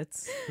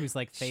Muppets whose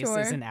like face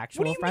is an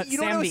actual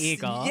Sam the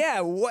Eagle.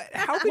 Yeah, what?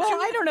 How could well,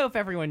 you? I don't know if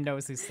everyone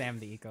knows who Sam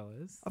the Eagle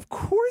is. Of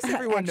course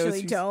everyone knows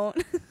Actually,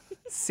 don't.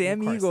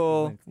 Sam Of course,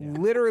 Eagle, yeah.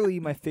 literally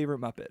my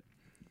favorite Muppet.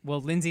 Well,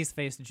 Lindsay's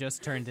face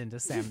just turned into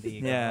Sam the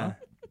Eagle. Yeah.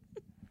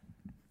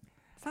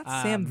 It's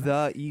not Sam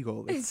the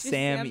Eagle. It's It's just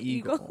Sam Sam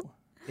Eagle. Eagle.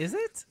 Is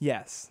it?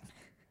 Yes.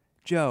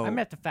 Joe. I'm going to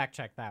have to fact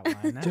check that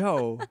one.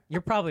 Joe. You're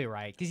probably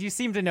right, because you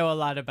seem to know a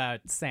lot about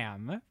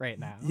Sam right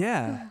now.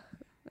 Yeah.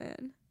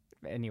 Man.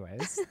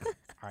 Anyways.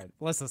 All right,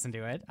 let's listen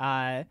to it.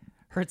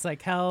 Hurts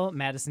Like Hell,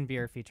 Madison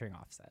Beer featuring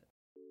Offset.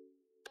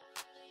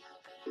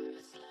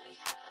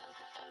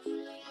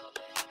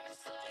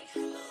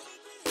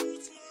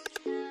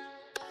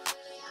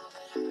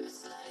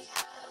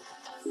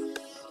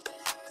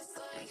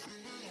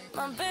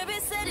 My baby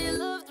said he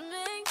loved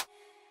me.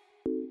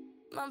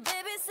 My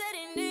baby said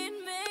he need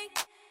me.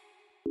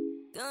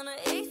 Gonna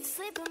eat,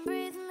 sleep, and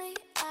breathe me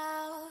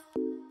out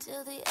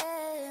till the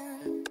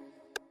end.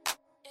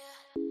 Yeah.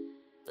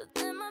 But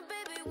then my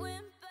baby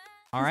went back.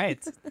 All right.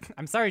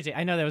 I'm sorry, Jay.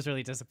 I know that was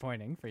really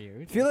disappointing for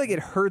you. I feel like it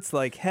hurts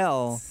like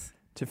hell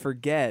to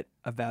forget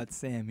about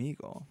Sam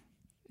Eagle,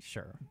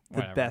 Sure. the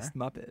whatever. best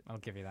Muppet. I'll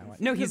give you that one.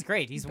 No, he's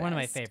great. He's one of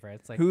my Best.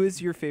 favorites. Like, Who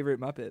is your favorite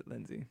Muppet,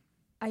 Lindsay?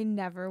 I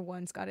never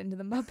once got into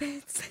the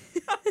Muppets.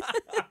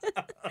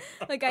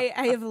 Like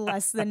I have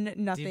less than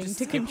nothing just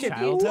to skip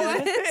contribute to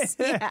childhood? this.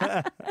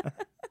 Yeah.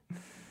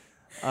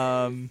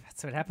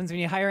 That's what happens when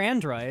you hire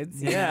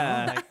androids. you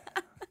Yeah. know? Like,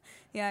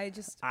 Yeah, I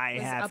just I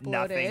was have uploaded.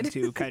 nothing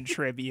to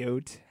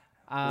contribute.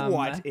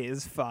 What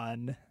is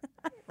fun?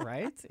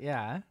 right?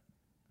 Yeah.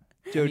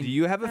 Joe, do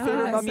you have a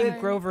favorite I I Muppet? mean,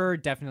 Grover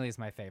definitely is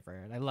my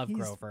favorite. I love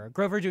Grover.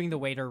 Grover doing the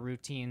waiter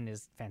routine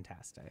is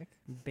fantastic.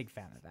 Big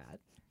fan of that.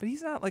 But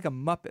he's not like a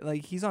Muppet.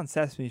 Like, he's on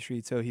Sesame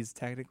Street, so he's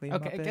technically a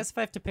Okay, Muppet. I guess if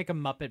I have to pick a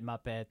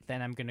Muppet,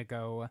 then I'm going to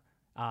go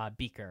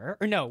Beaker.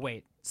 Or no,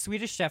 wait.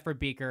 Swedish Chef or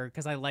Beaker,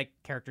 because I like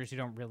characters who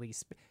don't really...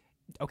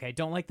 Okay,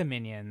 don't like the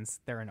Minions.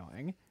 They're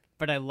annoying.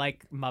 But I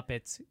like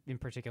Muppets in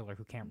particular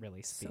who can't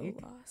really speak.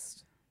 So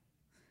lost.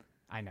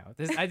 I know.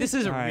 This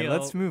is a All right, real...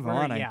 let's move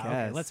on, I yeah, okay,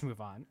 guess. let's move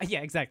on.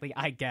 Yeah, exactly.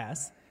 I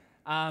guess.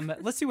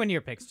 Let's do one of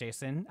your picks,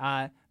 Jason.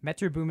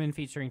 Metro Boomin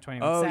featuring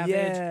 21 Savage.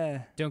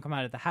 yeah. Don't Come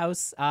Out of the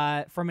House.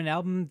 From an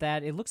album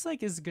that it looks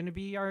like is going to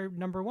be our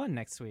number one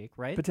next week,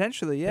 right?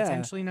 Potentially, yeah.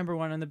 Potentially number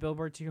one on the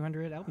Billboard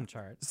 200 album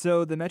chart.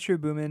 So the Metro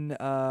Boomin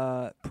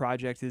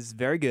project is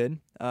very good.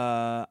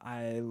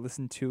 I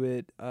listened to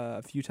it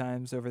a few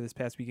times over this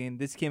past weekend.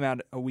 This came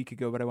out a week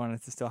ago, but I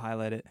wanted to still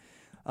highlight it.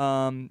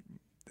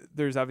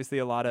 There's obviously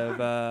a lot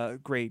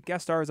of great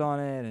guest stars on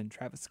it, and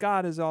Travis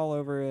Scott is all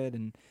over it,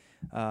 and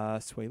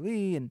Sway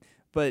Lee,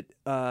 but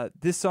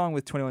this song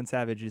with 21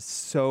 Savage is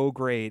so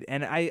great,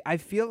 and I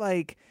feel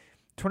like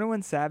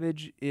 21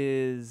 Savage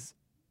is,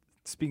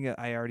 speaking of,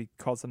 I already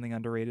called something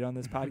underrated on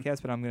this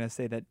podcast, but I'm gonna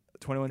say that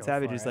 21 Go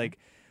Savage for is it. like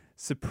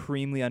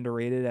supremely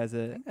underrated as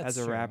a that's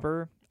true.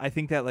 rapper. I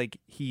think that like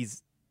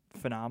he's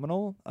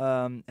phenomenal,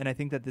 and I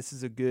think that this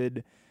is a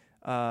good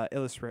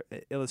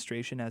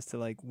illustration as to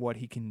like what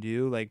he can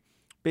do. Like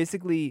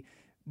basically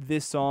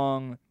this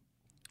song,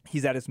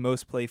 he's at his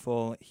most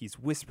playful, he's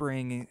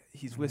whispering,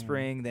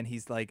 then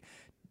he's like,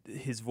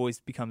 his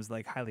voice becomes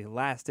like highly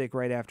elastic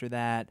right after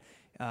that.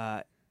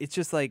 It's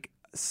just like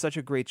such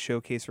a great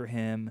showcase for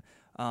him.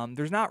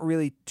 There's not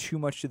really too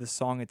much to the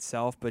song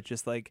itself, but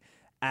just like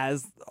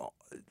as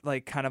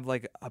like kind of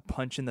like a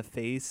punch in the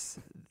face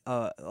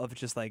of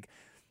just like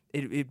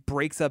it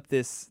breaks up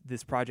this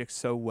project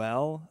so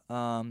well,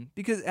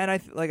 because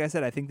like I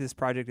said, I think this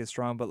project is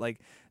strong, but like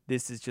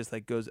this is just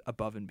like goes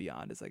above and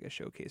beyond as like a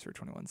showcase for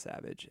 21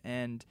 Savage.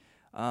 And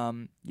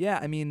yeah,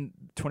 I mean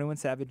 21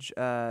 Savage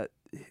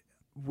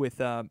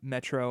with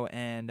Metro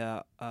and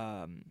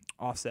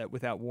Offset,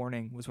 Without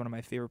Warning, was one of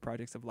my favorite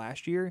projects of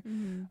last year.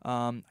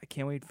 I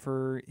can't wait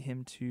for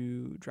him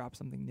to drop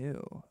something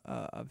new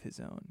of his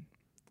own.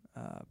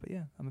 But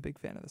yeah, I'm a big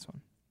fan of this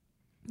one.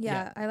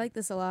 Yeah, I like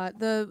this a lot.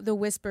 The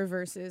whisper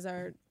verses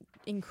are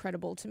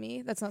incredible to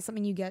me. That's not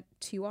something you get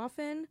too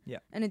often. Yeah.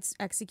 And it's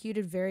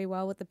executed very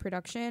well with the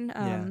production.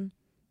 Yeah.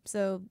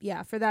 So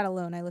yeah, for that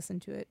alone, I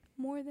listened to it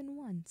more than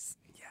once.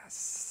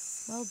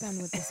 Yes. Well done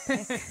with this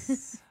pick.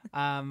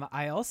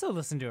 I also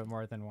listened to it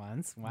more than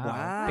once.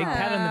 Wow. Big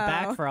pat on the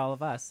back for all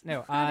of us.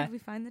 No, How did we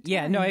find the time?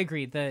 yeah, no, I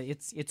agree.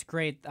 It's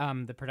great.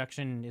 The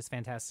production is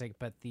fantastic,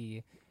 but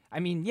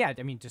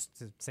just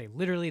to say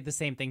literally the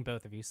same thing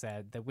both of you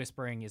said. The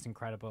whispering is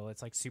incredible.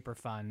 It's like super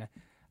fun,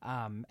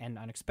 and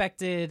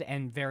unexpected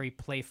and very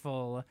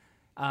playful.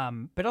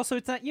 But also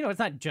it's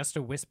not just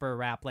a whisper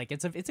rap. Like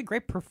it's a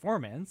great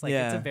performance. Like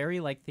it's a very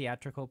like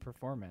theatrical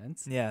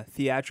performance. Yeah,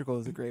 theatrical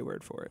is a great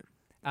word for it.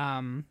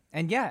 And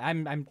yeah,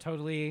 I'm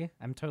totally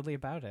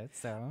about it.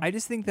 So I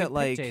just think Good that pick,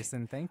 like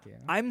Jason, thank you.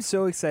 I'm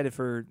so excited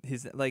for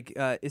his like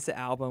Issa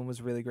album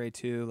was really great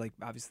too. Like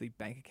obviously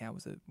Bank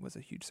Account was a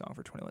huge song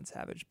for 21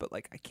 Savage, but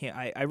like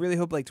I really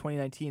hope like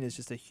 2019 is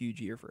just a huge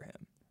year for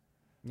him.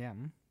 Yeah,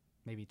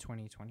 maybe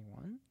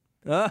 2021.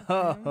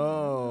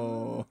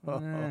 Oh,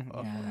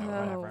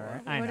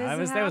 Whatever. I what know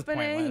is that was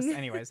happening? pointless.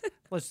 Anyways,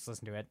 let's just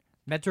listen to it.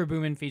 Metro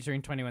Boomin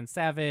featuring 21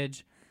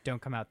 Savage.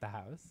 Don't come out the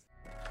house.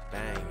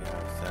 Bang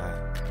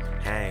outside,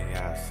 hang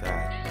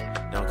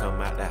outside. Don't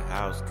come out the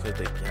house, cause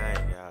the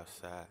gang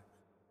outside.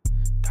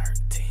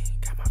 13,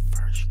 got my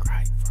first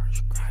gripe.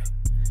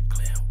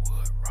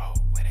 Glenwood Road,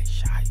 where they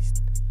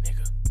shiest.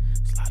 Nigga,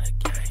 slaughter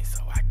gang,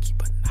 so I keep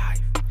a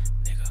knife.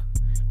 Nigga,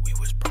 we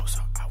was broke,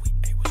 so all we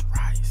ate was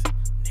rice.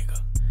 Nigga,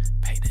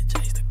 pay the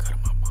J's to cut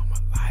my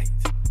mama lights.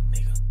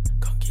 Nigga,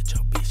 come get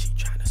your bitch, she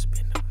tryna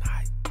spend the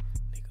night.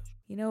 Nigga.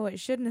 You know what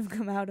shouldn't have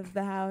come out of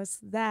the house?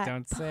 That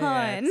Don't say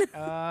pun. it.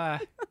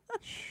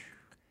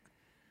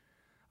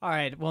 All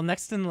right. Well,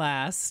 next and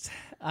last,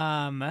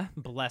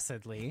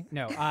 blessedly.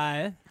 No,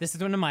 this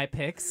is one of my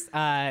picks.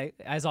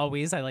 As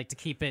always, I like to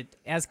keep it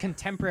as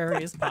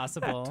contemporary as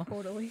possible.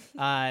 Totally.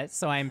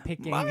 So I'm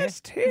picking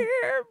Must Hear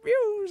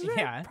Music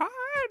Yeah.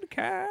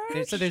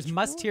 podcast. So there's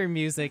must hear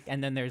music,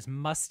 and then there's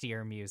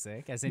mustier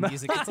music, as in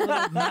music that's a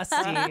little musty,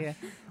 kind of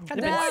been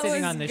That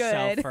sitting was on the good.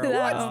 shelf for a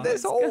That while. What's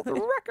this old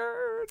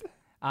record?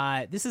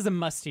 This is a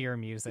mustier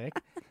music.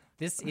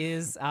 This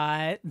is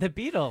the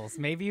Beatles.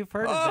 Maybe you've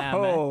heard of them.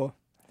 Oh,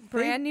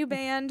 Brand new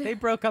band. They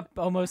broke up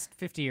almost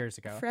 50 years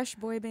ago. Fresh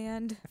boy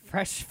band.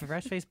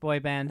 Fresh-faced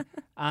boy band.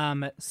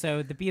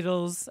 So the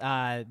Beatles,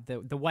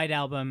 the White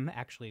Album,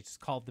 actually it's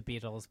called the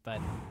Beatles, but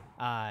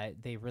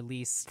they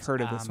released.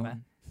 Heard of this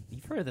one?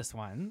 You've heard of this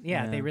one?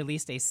 Yeah, Yeah. they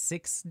released a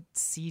 6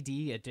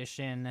 CD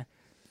edition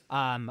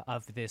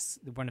of this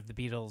one of the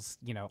Beatles,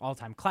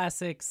 all-time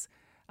classics.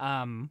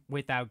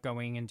 Without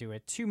going into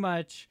it too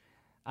much,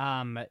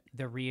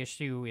 the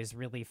reissue is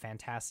really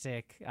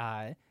fantastic.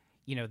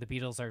 The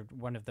Beatles are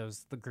one of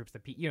the groups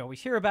that we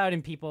hear about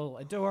and people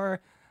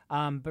adore.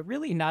 But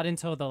really not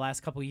until the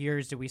last couple of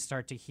years do we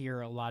start to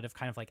hear a lot of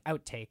kind of like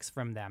outtakes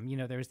from them.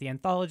 There was the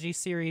anthology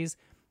series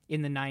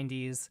in the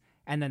 90s,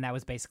 and then that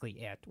was basically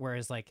it.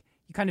 Whereas like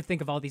you kind of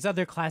think of all these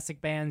other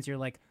classic bands, you're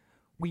like,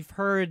 we've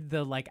heard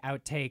the like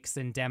outtakes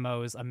and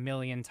demos a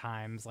million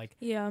times. Like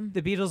Yeah.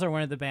 the Beatles are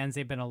one of the bands,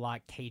 they've been a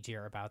lot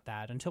cagier about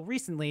that until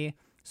recently.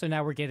 So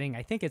now we're getting,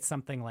 I think it's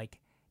something like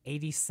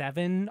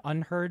 87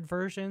 unheard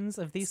versions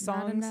of these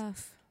songs. Not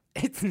enough.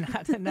 It's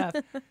not enough.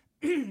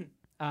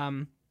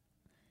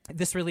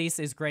 This release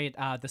is great.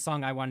 The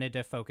song I wanted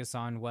to focus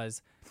on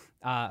was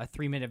a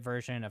 3-minute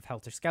version of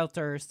Helter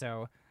Skelter.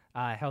 So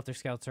Helter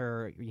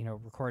Skelter,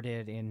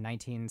 recorded in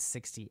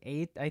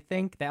 1968, I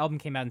think. The album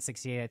came out in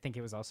 68. I think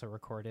it was also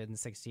recorded in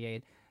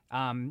 68.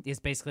 Is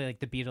basically like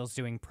the Beatles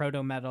doing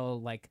proto-metal.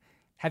 Like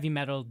heavy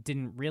metal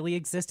didn't really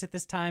exist at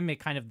this time.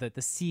 It kind of,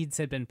 the seeds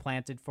had been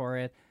planted for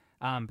it.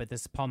 But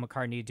this is Paul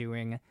McCartney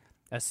doing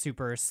a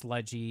super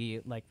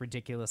sludgy, like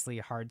ridiculously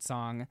hard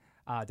song.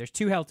 There's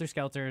 2 Helter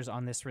Skelters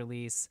on this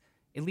release,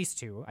 at least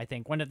 2, I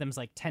think. One of them's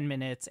like 10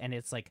 minutes, and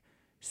it's like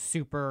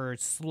super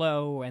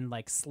slow and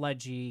like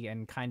sludgy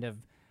and kind of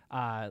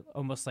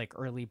almost like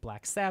early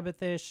Black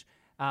Sabbath-ish.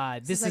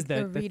 This is like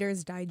the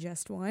Reader's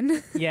Digest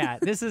one. Yeah,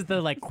 this is the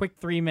like quick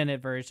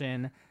 3-minute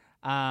version.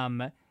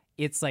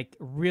 It's like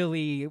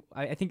really,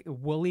 I think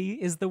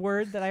woolly is the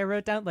word that I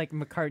wrote down. Like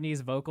McCartney's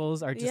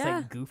vocals are just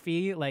like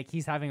goofy. Like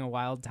he's having a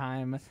wild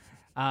time.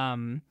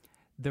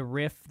 The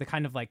riff, the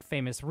kind of like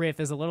famous riff,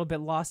 is a little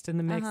bit lost in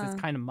the mix. It's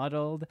kind of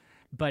muddled,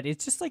 but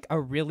it's just like a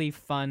really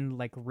fun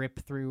like rip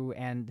through.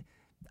 And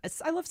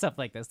I love stuff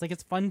like this. Like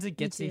it's fun to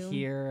get to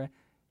hear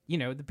you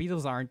know, the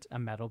Beatles aren't a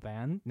metal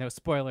band. No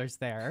spoilers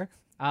there.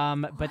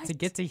 But to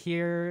get to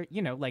hear,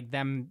 you know, like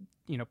them,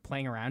 you know,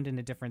 playing around in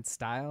a different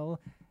style,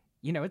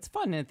 you know, it's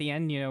fun. And at the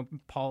end, you know,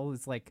 Paul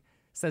is like,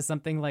 says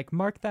something like,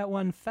 mark that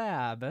one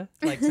fab,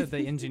 like to the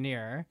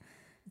engineer.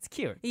 It's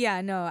cute. Yeah,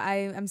 no,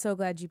 I'm so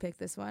glad you picked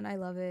this one. I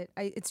love it.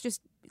 It's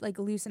just like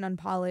loose and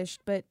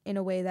unpolished, but in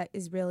a way that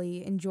is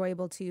really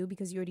enjoyable too,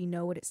 because you already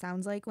know what it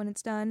sounds like when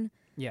it's done.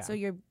 Yeah. So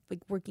you're like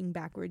working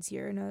backwards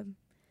here in a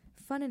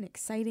fun and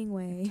exciting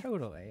way.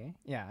 Totally.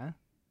 Yeah.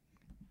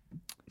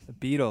 The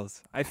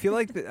Beatles. I feel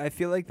like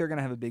they're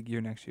gonna have a big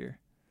year next year.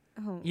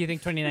 Oh, You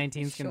think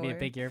 2019 is going to be a Sure.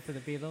 big year for the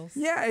Beatles?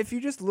 Yeah, if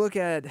you just look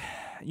at,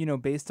 you know,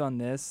 based on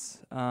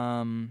this,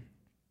 the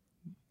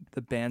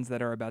bands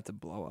that are about to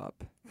blow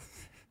up,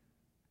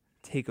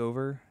 take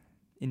over,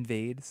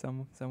 invade.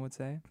 Some would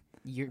say.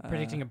 You're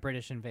predicting a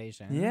British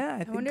invasion.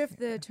 Yeah, I wonder if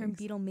the term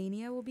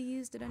Beatlemania will be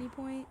used at any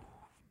point.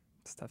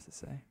 It's tough to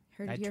say.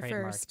 Heard it I'd here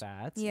trademark first.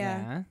 that.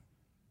 Yeah.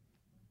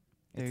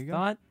 There you go.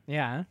 Thought,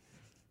 yeah.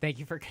 Thank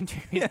you for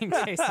contributing,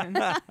 Jason.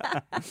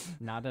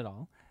 Not at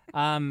all.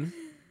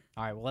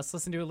 All right, well, let's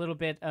listen to a little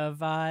bit of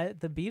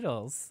the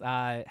Beatles.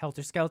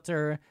 Helter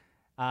Skelter.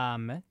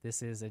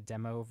 This is a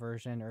demo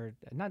version, or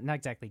not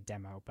exactly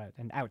demo, but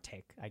an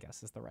outtake, I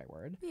guess is the right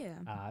word.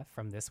 Yeah.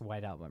 From this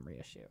White Album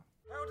reissue.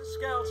 Helter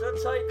Skelter,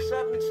 take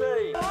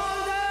 17.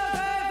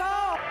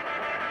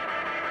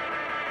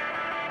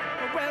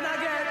 When I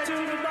get to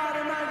the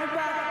bottom, I go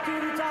back to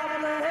the top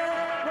of the hill.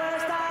 Where I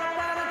stop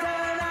and I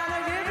turn and I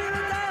give you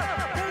the tell.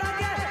 When I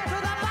get to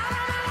the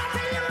bottom, I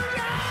tell you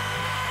yeah,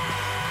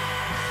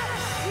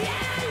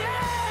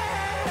 yeah.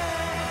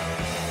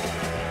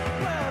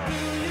 Well, do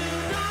you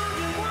know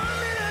you want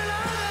me to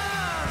love?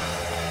 I'm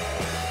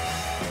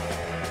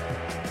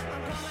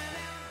coming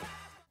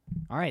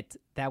out. All right,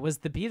 that was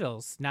the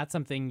Beatles. Not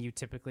something you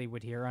typically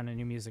would hear on a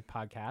new music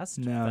podcast.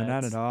 No, but,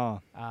 not at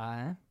all.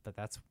 But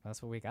that's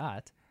what we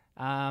got.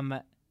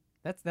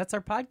 That's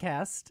our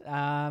podcast.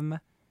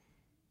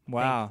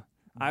 Wow.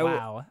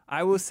 Wow.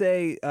 I will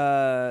say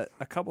a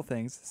couple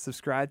things.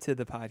 Subscribe to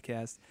the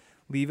podcast.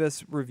 Leave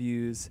us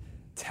reviews.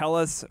 Tell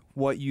us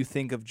what you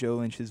think of Joe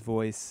Lynch's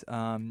voice.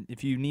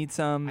 If you need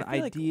some I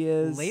feel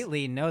ideas. like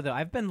lately, no, though.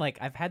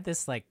 I've had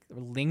this like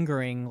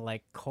lingering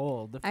like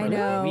cold for I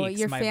know. weeks.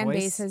 Your My fan voice,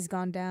 base has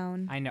gone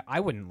down. I know.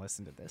 I wouldn't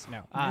listen to this.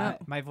 No. No.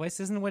 My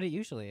voice isn't what it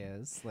usually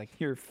is. Like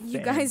Your You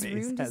fan guys base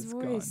ruined his has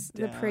gone voice.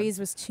 The down. praise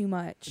was too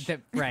much.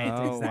 right,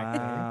 Oh, exactly.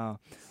 wow.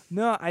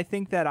 No, I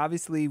think that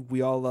obviously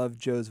we all love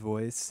Joe's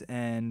voice,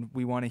 and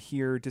we want to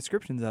hear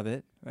descriptions of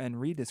it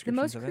and read The descriptions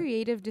most of it.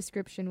 creative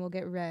description will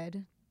get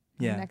read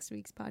Yeah. on next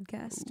week's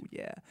podcast. Ooh,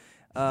 yeah.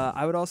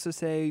 I would also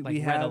say Like we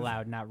read have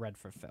aloud, not read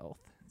for filth.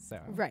 So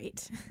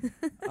Right.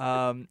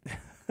 Um,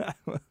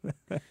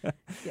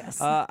 Yes.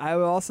 I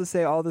will also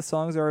say all the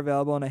songs are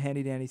available on a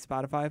handy dandy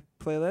Spotify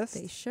playlist.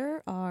 They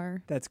sure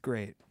are. That's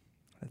great.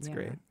 That's yeah.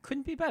 great.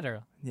 Couldn't be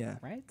better, Yeah.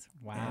 right?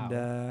 Wow.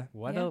 And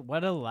what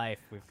Yeah. a life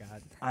we've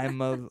got. I'm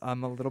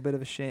a little bit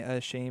of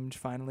ashamed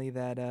finally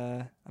that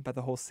about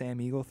the whole Sam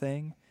Eagle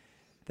thing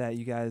that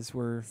you guys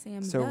were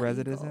Sam so the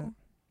reticent Eagle.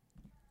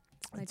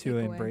 My to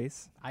takeaway.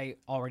 embrace. I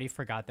already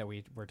forgot that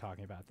we were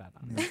talking about that,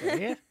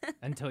 honestly,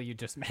 until you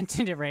just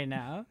mentioned it right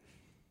now.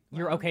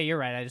 You're okay. You're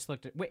right. I just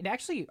looked at. Wait,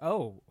 actually,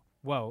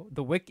 whoa.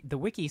 The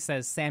wiki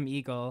says Sam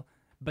Eagle,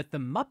 but the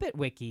Muppet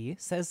wiki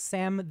says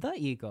Sam the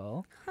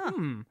Eagle.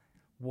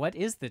 What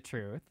is the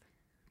truth?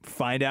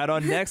 Find out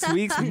on next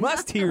week's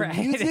Must Hear Right,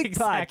 Music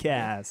exactly.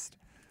 podcast.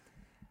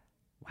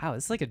 Wow,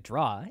 it's like a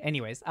draw.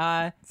 Anyways,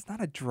 It's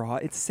not a draw.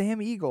 It's Sam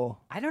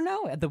Eagle. I don't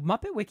know. The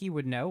Muppet Wiki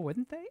would know,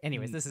 wouldn't they?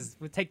 Anyways,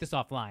 we'll take this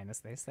offline, as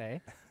they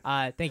say.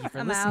 Thank you for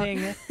I'm out.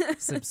 listening.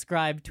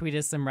 Subscribe, tweet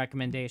us some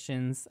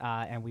recommendations,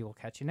 and we will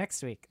catch you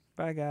next week.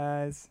 Bye,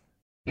 guys.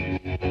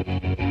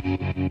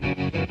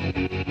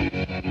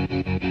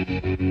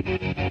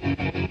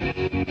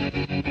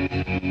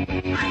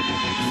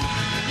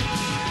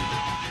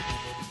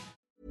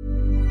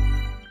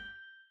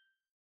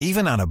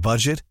 Even on a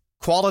budget,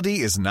 quality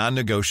is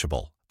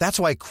non-negotiable. That's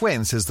why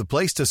Quince is the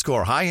place to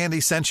score high-end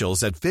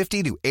essentials at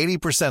 50 to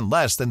 80%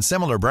 less than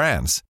similar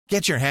brands.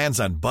 Get your hands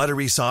on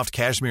buttery soft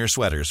cashmere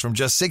sweaters from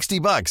just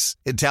 $60,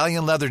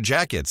 Italian leather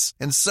jackets,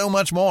 and so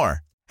much more.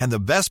 And the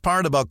best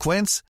part about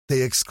Quince,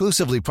 they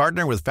exclusively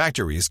partner with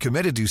factories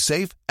committed to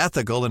safe,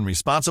 ethical, and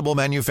responsible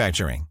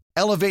manufacturing.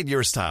 Elevate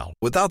your style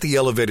without the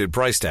elevated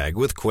price tag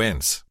with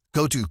Quince.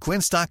 Go to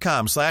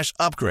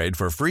quince.com/upgrade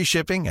for free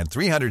shipping and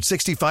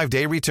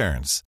 365-day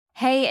returns.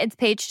 Hey, it's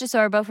Paige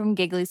DeSorbo from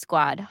Giggly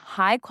Squad.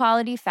 High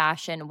quality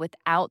fashion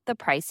without the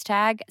price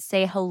tag.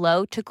 Say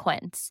hello to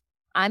Quince.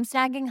 I'm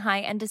snagging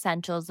high-end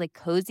essentials like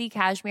cozy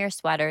cashmere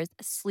sweaters,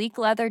 sleek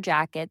leather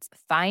jackets,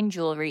 fine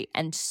jewelry,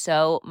 and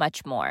so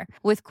much more.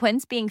 With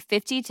Quince being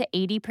 50 to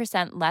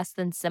 80% less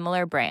than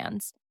similar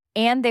brands.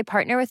 And they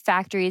partner with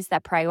factories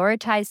that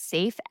prioritize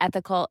safe,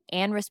 ethical,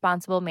 and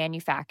responsible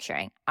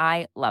manufacturing.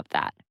 I love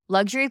that.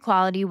 Luxury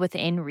quality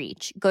within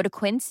reach. Go to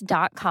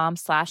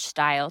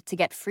quince.com/style to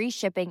get free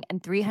shipping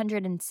and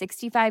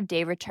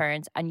 365-day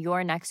returns on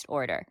your next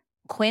order.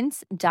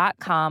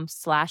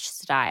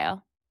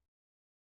 quince.com/style.